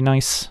 that would be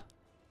nice.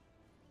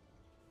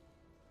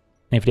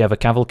 If they have a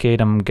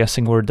Cavalcade, I'm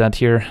guessing we're dead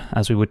here,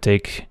 as we would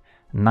take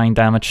 9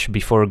 damage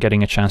before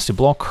getting a chance to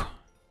block.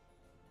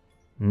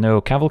 No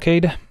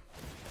Cavalcade.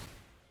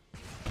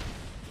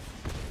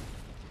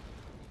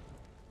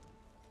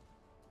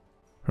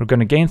 We're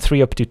gonna gain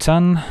 3 up to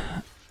 10,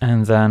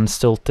 and then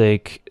still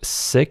take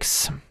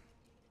 6.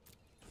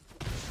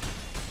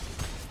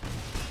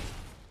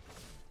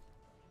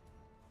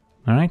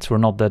 Alright, we're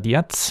not dead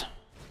yet.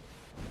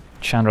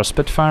 Chandra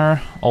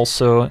Spitfire,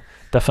 also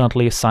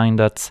definitely a sign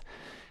that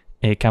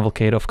a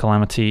Cavalcade of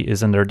Calamity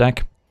is in their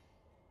deck.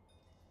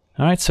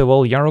 Alright, so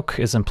well, Yarok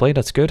is in play,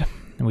 that's good.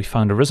 And we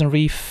found a Risen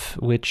Reef,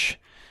 which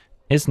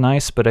is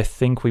nice, but I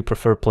think we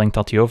prefer playing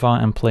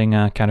Tatyova and playing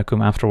a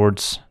Catacomb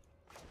afterwards.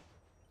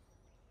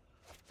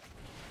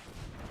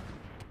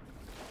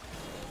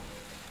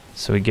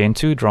 So we gain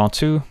 2, draw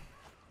 2.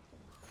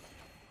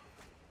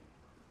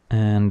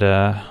 And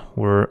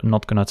we're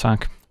not gonna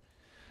attack.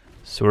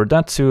 So we're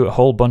dead to a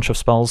whole bunch of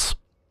spells.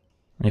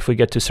 If we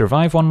get to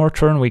survive one more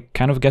turn, we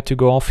kind of get to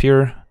go off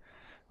here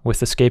with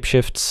the Scape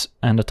Shifts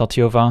and the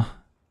Tatyova.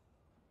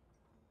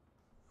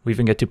 We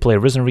even get to play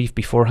Risen Reef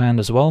beforehand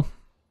as well.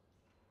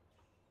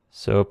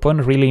 So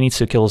opponent really needs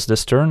to kill us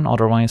this turn,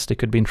 otherwise they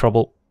could be in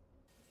trouble.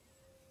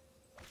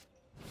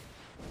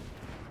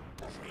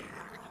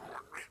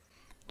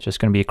 Just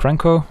gonna be a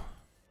Krenko.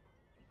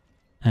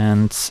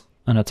 And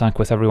an attack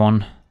with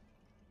everyone.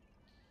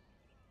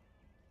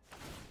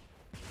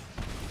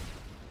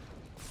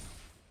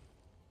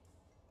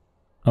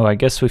 Oh, I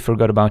guess we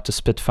forgot about the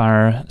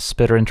Spitfire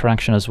Spitter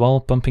interaction as well,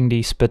 pumping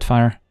the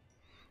Spitfire.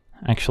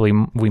 Actually,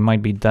 we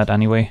might be dead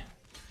anyway.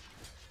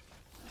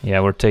 Yeah,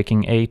 we're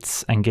taking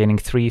 8 and gaining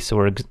 3, so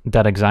we're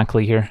dead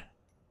exactly here.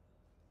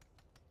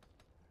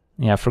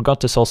 Yeah, I forgot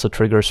this also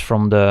triggers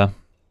from the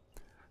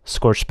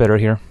Scorch Spitter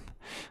here.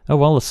 Oh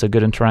well, it's a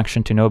good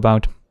interaction to know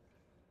about.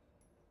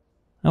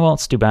 Oh well,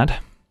 it's too bad.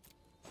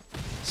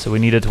 So we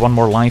needed 1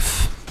 more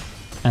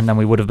life, and then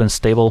we would have been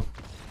stable.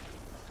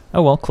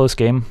 Oh well, close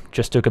game.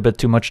 Just took a bit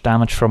too much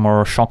damage from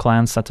our shock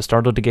lands at the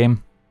start of the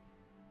game.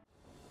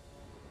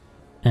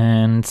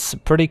 And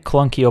pretty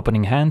clunky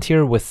opening hand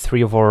here with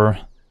 3 of our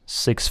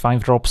 6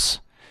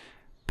 5-drops.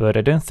 But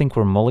I don't think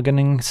we're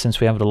mulliganing, since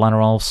we have the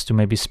Llanowar Elves to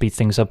maybe speed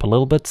things up a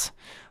little bit.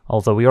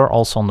 Although we are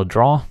also on the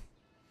draw.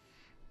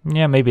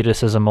 Yeah, maybe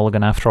this is a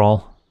mulligan after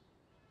all.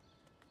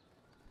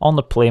 On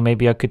the play,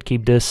 maybe I could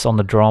keep this. On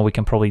the draw, we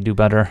can probably do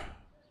better.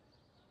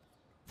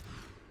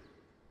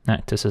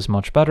 Alright, this is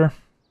much better.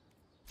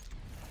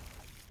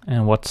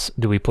 And what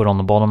do we put on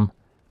the bottom?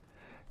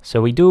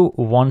 So we do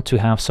want to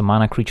have some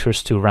mana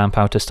creatures to ramp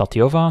out this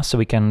Tatyova, so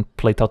we can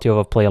play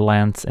Tatyova, play a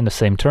land in the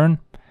same turn.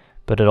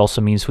 But it also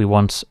means we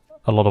want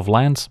a lot of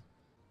lands.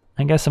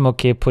 I guess I'm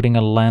okay putting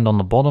a land on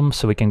the bottom,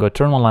 so we can go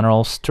turn 1 land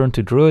elves, turn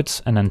 2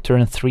 druids, and then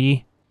turn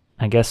 3.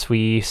 I guess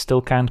we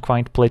still can't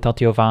quite play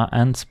Tatyova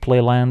and play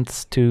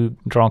lands to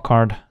draw a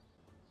card.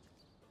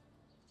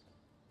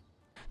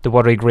 The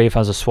Watery Grave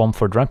has a swamp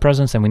for Dread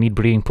Presence, and we need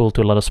Breeding Pool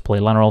to let us play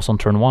land elves on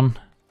turn 1.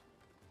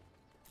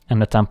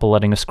 And the Temple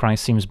letting us cry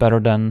seems better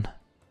than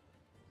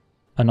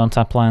an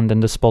untapped land in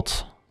this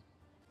spot.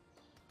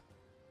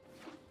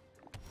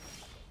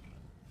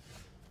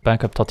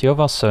 Back up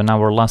Tatyova, so now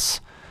we're less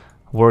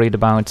worried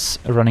about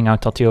running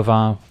out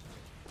Tatyova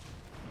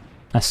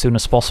as soon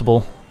as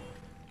possible.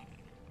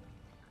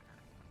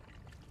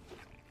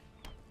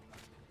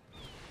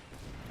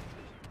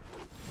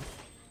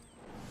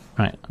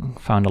 Right,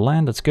 found a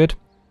land, that's good.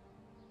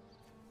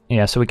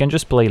 Yeah, so we can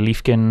just play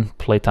Leafkin,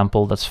 play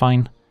Temple, that's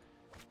fine.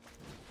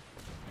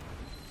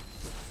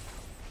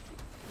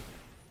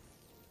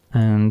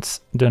 And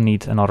don't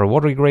need another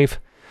Watery Grave.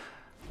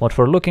 What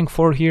we're looking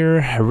for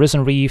here,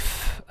 Risen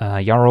Reef,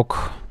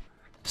 Yarok,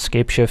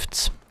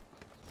 Scapeshift.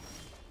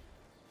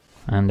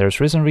 And there's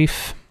Risen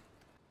Reef.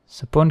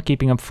 Opponent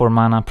keeping up 4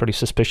 mana, pretty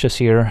suspicious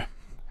here.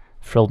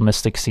 Frilled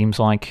Mystic seems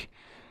like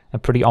a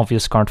pretty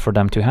obvious card for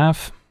them to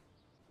have.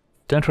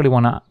 Don't really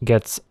want to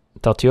get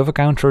Tatyova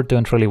countered,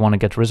 don't really want to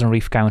get Risen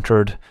Reef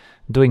countered.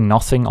 Doing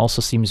nothing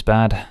also seems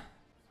bad.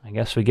 I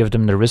guess we give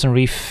them the Risen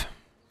Reef.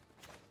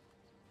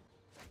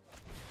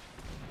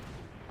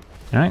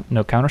 Alright,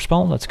 no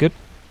counterspell, that's good.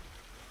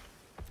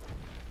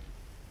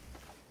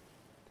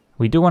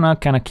 We do want to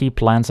kind of keep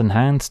lands in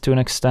hand to an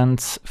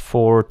extent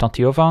for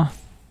Tatyova.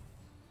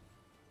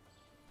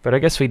 But I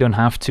guess we don't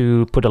have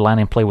to put a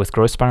land in play with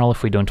Growth Spiral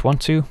if we don't want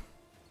to.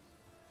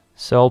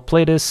 So I'll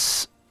play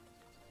this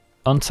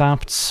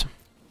untapped,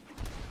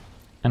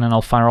 and then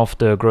I'll fire off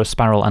the Growth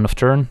Spiral end of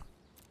turn.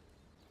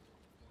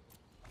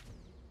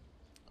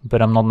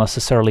 But I'm not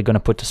necessarily going to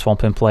put the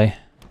swamp in play.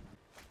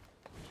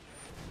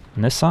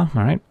 Nissa,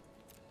 alright.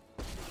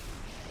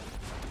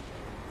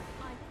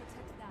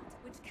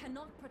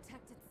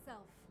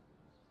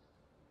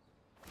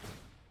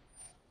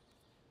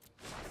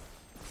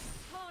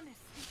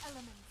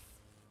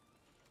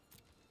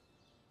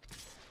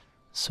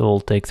 So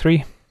we'll take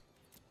 3.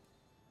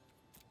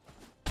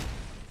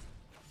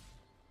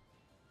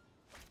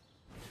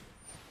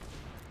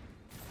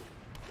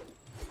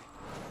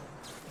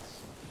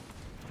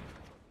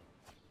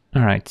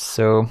 Alright,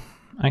 so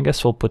I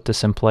guess we'll put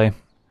this in play.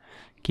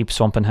 Keep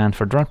Swamp in hand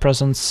for Dread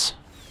Presence.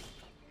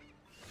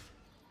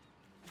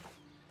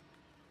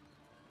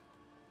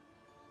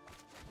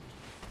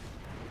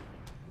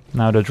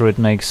 Now the Druid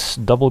makes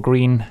double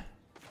green.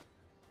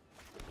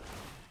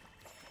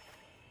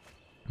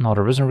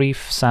 Another Risen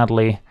Reef,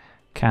 sadly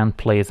can't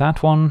play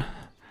that one,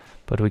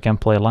 but we can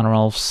play Lanner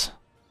Elves.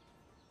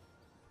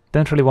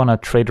 Don't really want to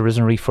trade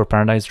Risen Reef for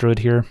Paradise Druid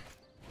here.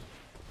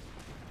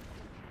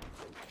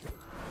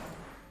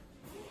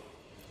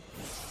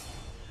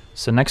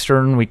 So next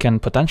turn we can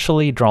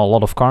potentially draw a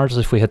lot of cards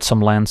if we hit some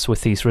lands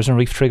with these Risen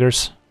Reef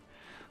triggers.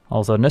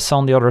 Although Nissa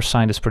on the other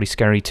side is pretty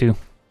scary too.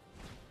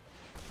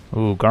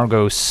 Ooh,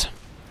 Gargos.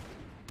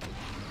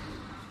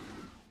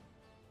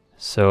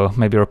 So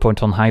maybe our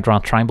opponent on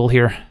Hydra Tribal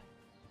here.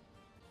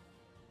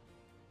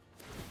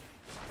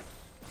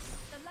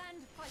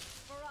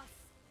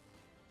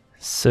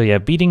 So yeah,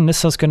 beating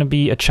Nissa is going to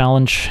be a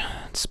challenge.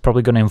 It's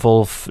probably going to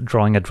involve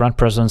drawing a Dread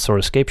Presence or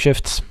a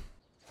Scapeshift.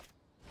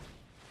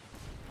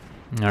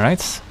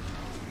 Alright.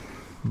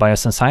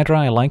 Biosense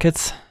Hydra, I like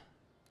it.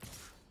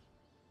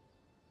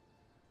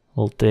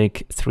 We'll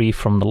take 3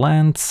 from the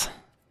lands.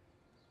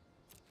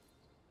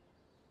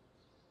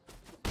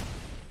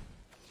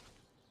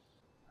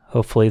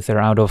 Hopefully they're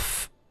out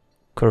of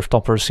curve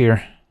toppers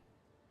here.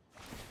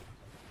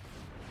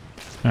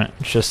 Alright,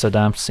 just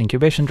adapts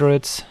Incubation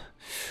Druids.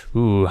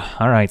 Ooh,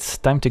 alright,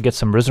 time to get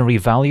some Risen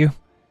Reef value.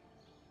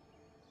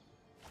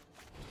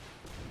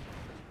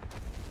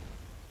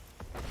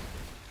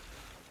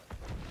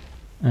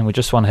 And we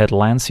just want to hit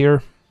lands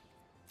here.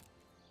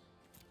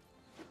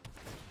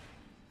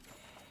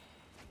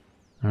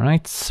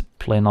 Alright,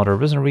 play another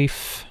Risen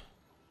Reef.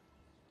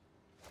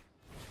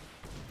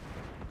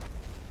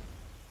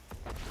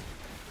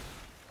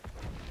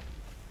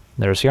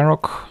 There's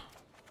Yarok.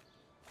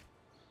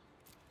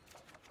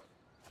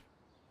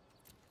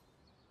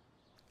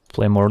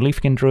 Play more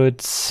Leafkin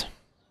Druids.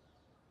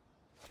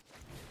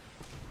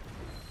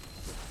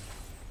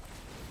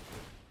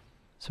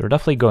 So we're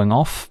definitely going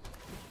off.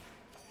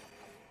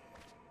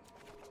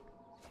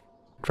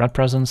 Dread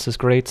Presence is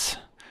great.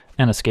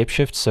 And Escape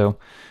Shift, so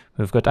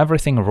we've got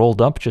everything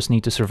rolled up, just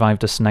need to survive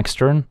this next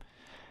turn.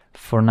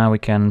 For now we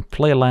can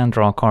play a land,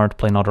 draw a card,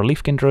 play another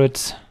Leafkin Druid.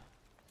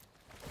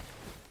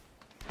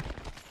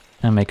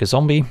 And make a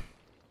zombie.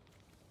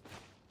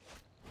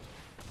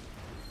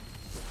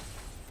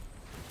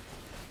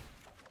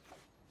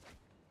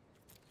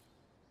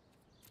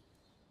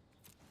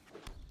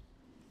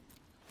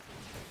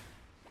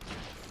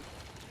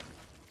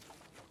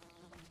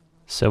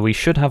 So we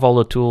should have all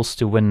the tools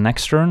to win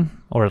next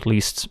turn, or at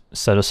least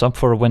set us up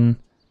for a win.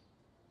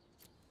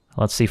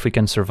 Let's see if we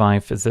can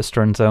survive this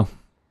turn though.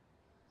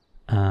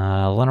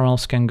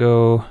 Lanerals can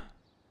go.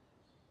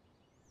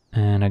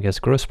 And I guess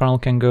Growth Spiral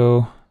can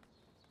go.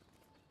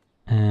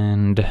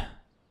 And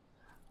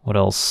what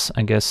else?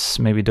 I guess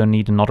maybe don't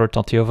need another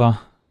Tatiova.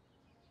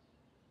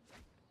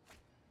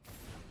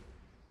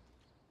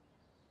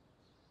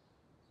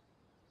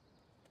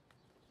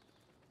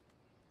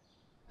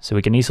 So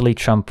we can easily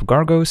chump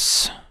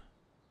Gargos.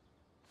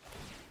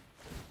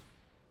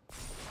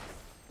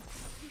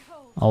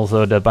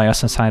 Although the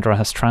Bioessence Hydra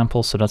has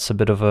Trample, so that's a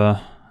bit of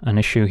an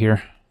issue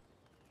here.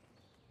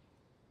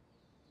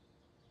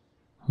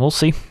 We'll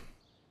see.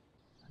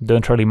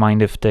 Don't really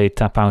mind if they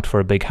tap out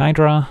for a big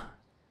Hydra.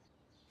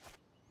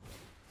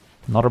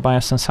 Another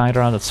Bioessence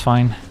Hydra, that's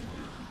fine.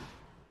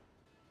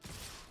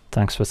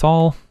 Thanks with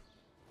all.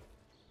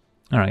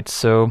 Alright,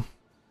 so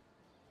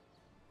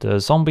the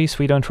zombies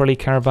we don't really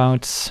care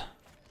about.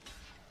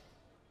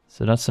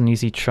 So that's an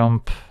easy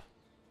chump.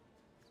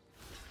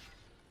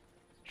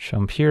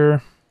 Chump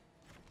here.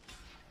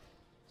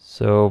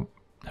 So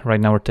right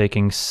now we're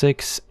taking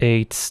 6,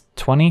 8,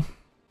 20.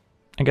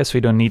 I guess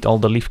we don't need all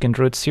the Leafkin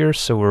Druids here,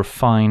 so we're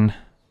fine.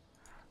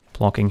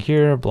 Blocking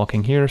here,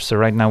 blocking here. So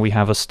right now we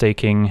have us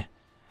taking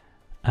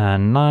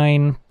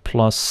 9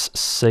 plus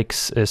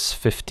 6 is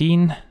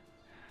 15.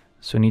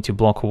 So we need to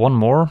block one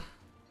more.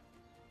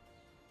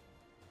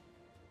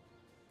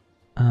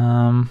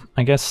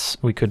 I guess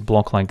we could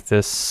block like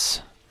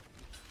this.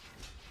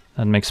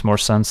 That makes more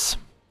sense.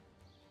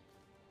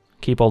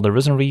 Keep all the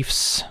Risen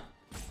Reefs.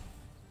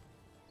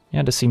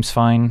 Yeah, this seems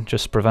fine.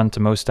 Just prevent the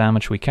most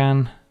damage we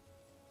can.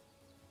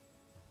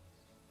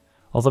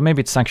 Although maybe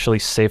it's actually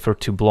safer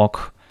to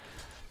block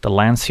the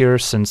lands here,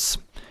 since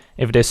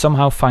if they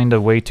somehow find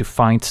a way to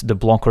fight the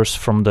blockers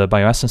from the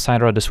Bioessence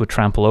Hydra, this would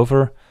trample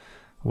over.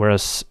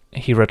 Whereas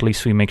here at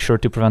least we make sure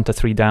to prevent the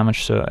 3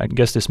 damage, so I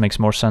guess this makes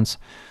more sense.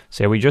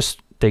 So yeah, we just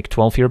take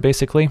 12 here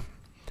basically.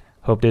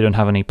 Hope they don't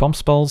have any pump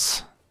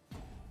spells.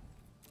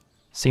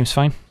 Seems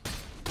fine.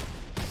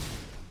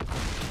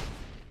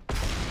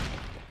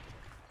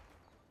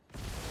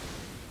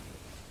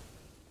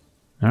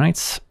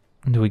 Alright,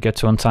 do we get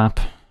to untap?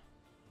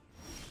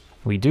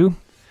 We do.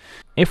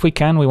 If we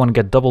can, we want to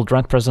get double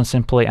Dread Presence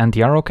in play and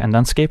Yarok and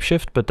then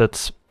Scapeshift, but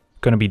that's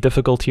going to be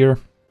difficult here.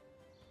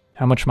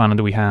 How much mana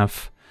do we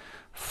have?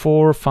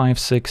 4, 5,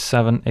 6,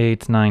 7,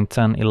 8, 9,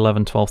 10,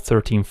 11, 12,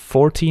 13,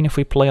 14 if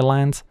we play a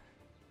land.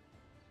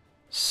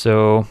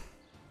 So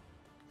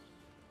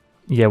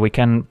yeah, we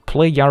can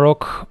play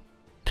Yarok,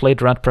 play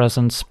Dread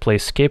Presence, play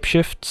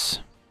Scapeshift.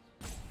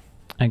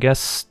 I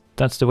guess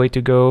that's the way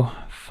to go.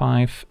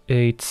 5,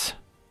 8.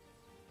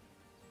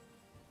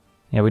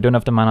 Yeah, we don't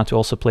have the mana to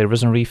also play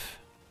Risen Reef.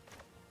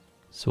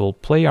 So we'll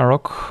play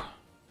Yarok.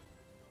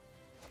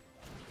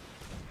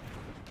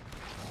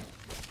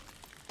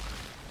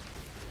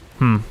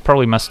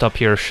 Probably messed up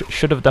here.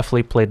 Should have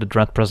definitely played the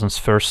Dread Presence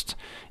first,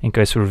 in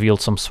case we revealed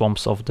some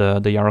swamps of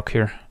the Yarok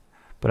here.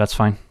 But that's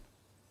fine.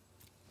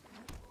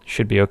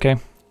 Should be okay.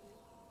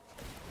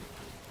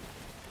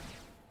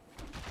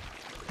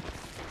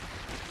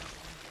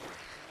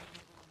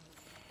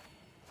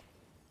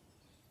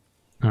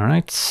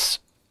 Alright.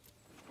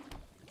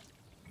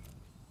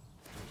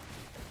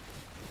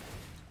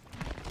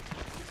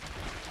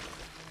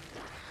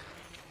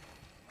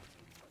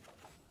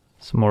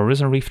 Some more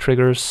Risen Reef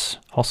triggers.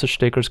 Hostage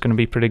Taker is going to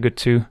be pretty good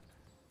too.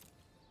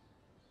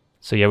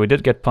 So yeah, we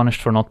did get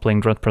punished for not playing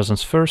Dread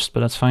Presence first,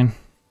 but that's fine.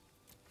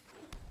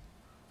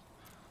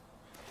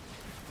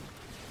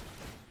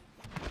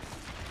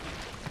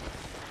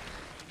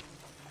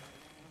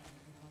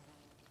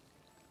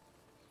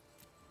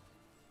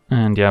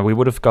 And yeah, we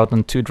would have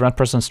gotten 2 Dread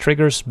Presence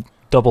triggers,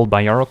 doubled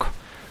by Yarok,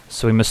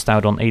 so we missed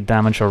out on 8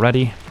 damage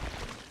already.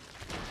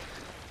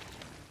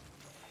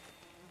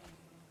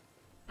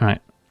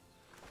 Alright.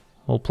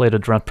 We'll play the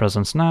Dread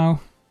Presence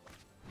now.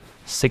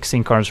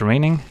 16 cards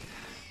remaining.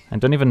 I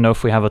don't even know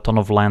if we have a ton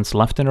of lands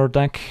left in our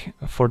deck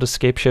for the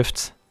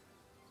Scapeshift.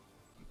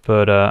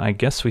 But I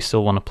guess we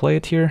still want to play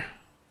it here.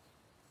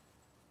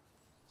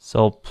 So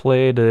I'll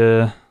play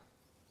the...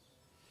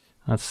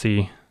 Let's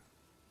see.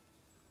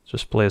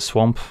 Just play a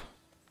Swamp.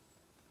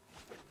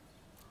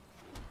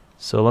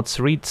 So let's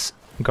read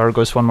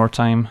Gargos one more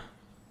time.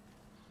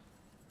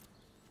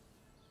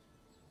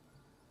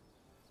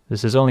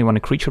 This is only when a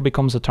creature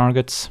becomes a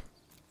target.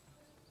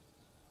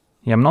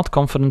 Yeah, I'm not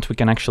confident we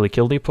can actually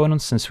kill the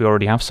opponent since we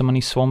already have so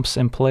many swamps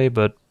in play,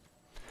 but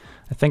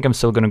I think I'm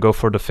still gonna go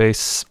for the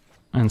face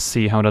and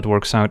see how that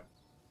works out.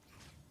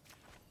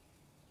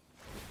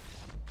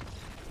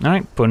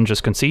 Alright, opponent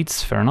just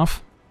concedes, fair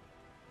enough.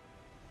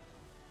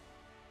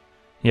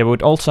 Yeah, we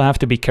would also have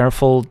to be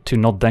careful to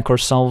not deck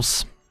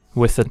ourselves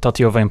with the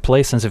Tatiova in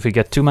play, since if we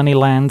get too many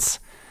lands,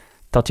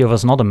 Tatiova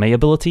is not a May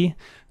ability,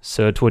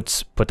 so it would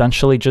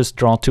potentially just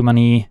draw too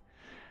many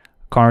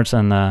cards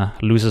and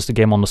loses the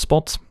game on the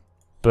spot.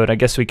 But I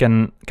guess we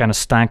can kind of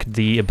stack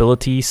the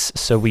abilities,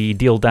 so we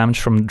deal damage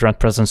from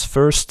Dread Presence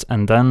first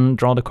and then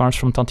draw the cards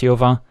from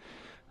Tatiova.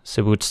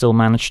 So we would still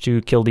manage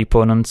to kill the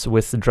opponent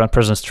with the Dread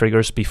Presence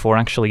triggers before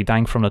actually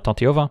dying from the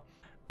Tatiova.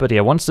 But yeah,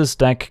 once this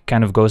deck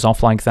kind of goes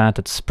off like that,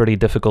 it's pretty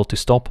difficult to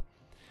stop.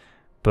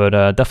 But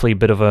definitely a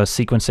bit of a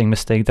sequencing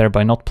mistake there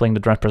by not playing the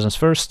Dread Presence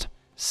first,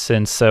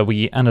 since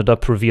we ended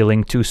up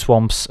revealing 2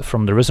 swamps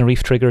from the Risen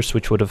Reef triggers,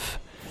 which would have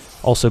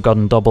also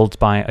gotten doubled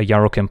by a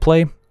Yarok in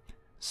play.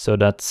 So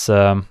that's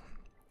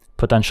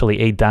potentially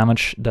 8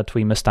 damage that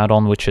we missed out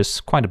on, which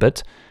is quite a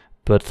bit,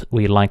 but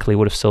we likely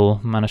would have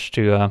still managed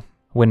to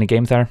win the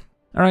game there.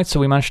 Alright, so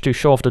we managed to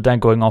show off the deck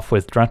going off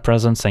with Dread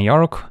Presence and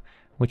Yarok,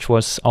 which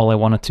was all I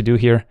wanted to do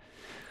here.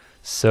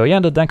 So yeah,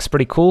 the deck's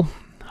pretty cool,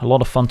 a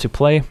lot of fun to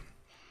play.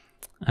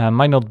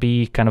 Might not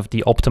be kind of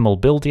the optimal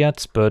build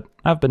yet, but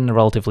I've been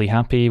relatively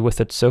happy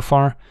with it so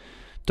far.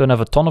 Don't have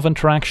a ton of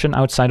interaction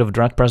outside of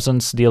Dread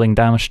Presence, dealing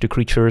damage to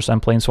creatures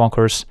and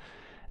planeswalkers,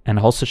 and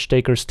Hostage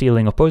Taker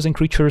stealing opposing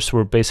creatures.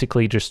 We're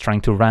basically just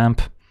trying to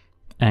ramp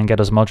and get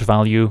as much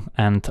value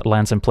and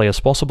lands in play as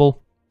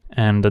possible,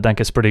 and the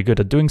deck is pretty good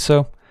at doing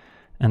so.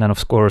 And then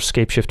of course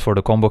Scapeshift for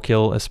the combo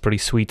kill is pretty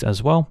sweet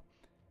as well.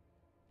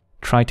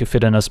 Try to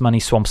fit in as many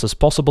swamps as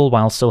possible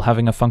while still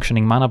having a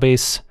functioning mana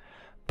base.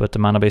 But the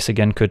mana base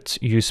again could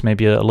use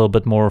maybe a little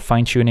bit more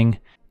fine-tuning,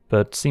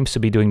 but seems to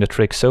be doing the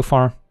trick so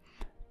far.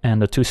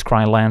 And the 2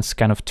 Scry lands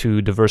kind of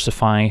to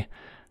diversify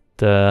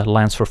the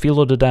lands for Field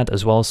of the Dead,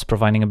 as well as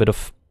providing a bit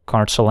of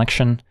card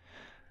selection,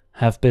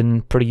 have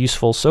been pretty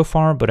useful so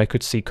far, but I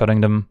could see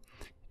cutting them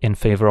in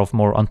favor of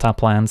more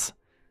untapped lands.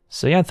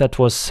 So yeah, that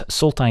was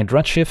Sultai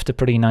Dreadshift, a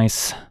pretty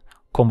nice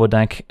combo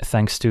deck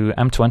thanks to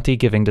M20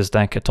 giving this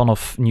deck a ton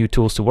of new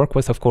tools to work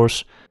with, of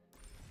course.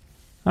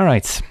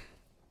 Alright.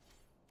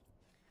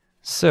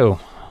 So,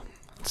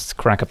 let's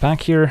crack a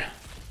pack here.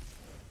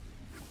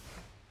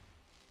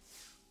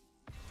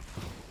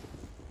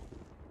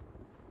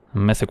 A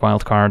Mythic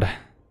Wildcard.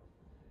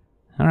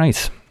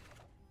 Alright.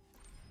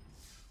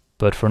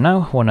 But for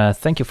now, I wanna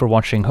thank you for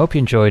watching, hope you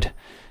enjoyed,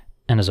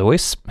 and as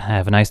always,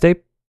 have a nice day.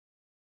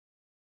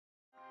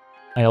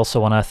 I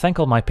also wanna thank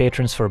all my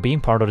patrons for being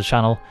part of the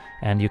channel,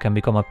 and you can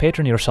become a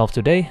patron yourself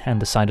today and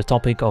decide the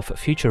topic of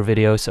future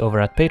videos over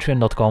at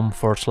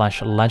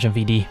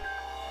patreon.com/LegenVD.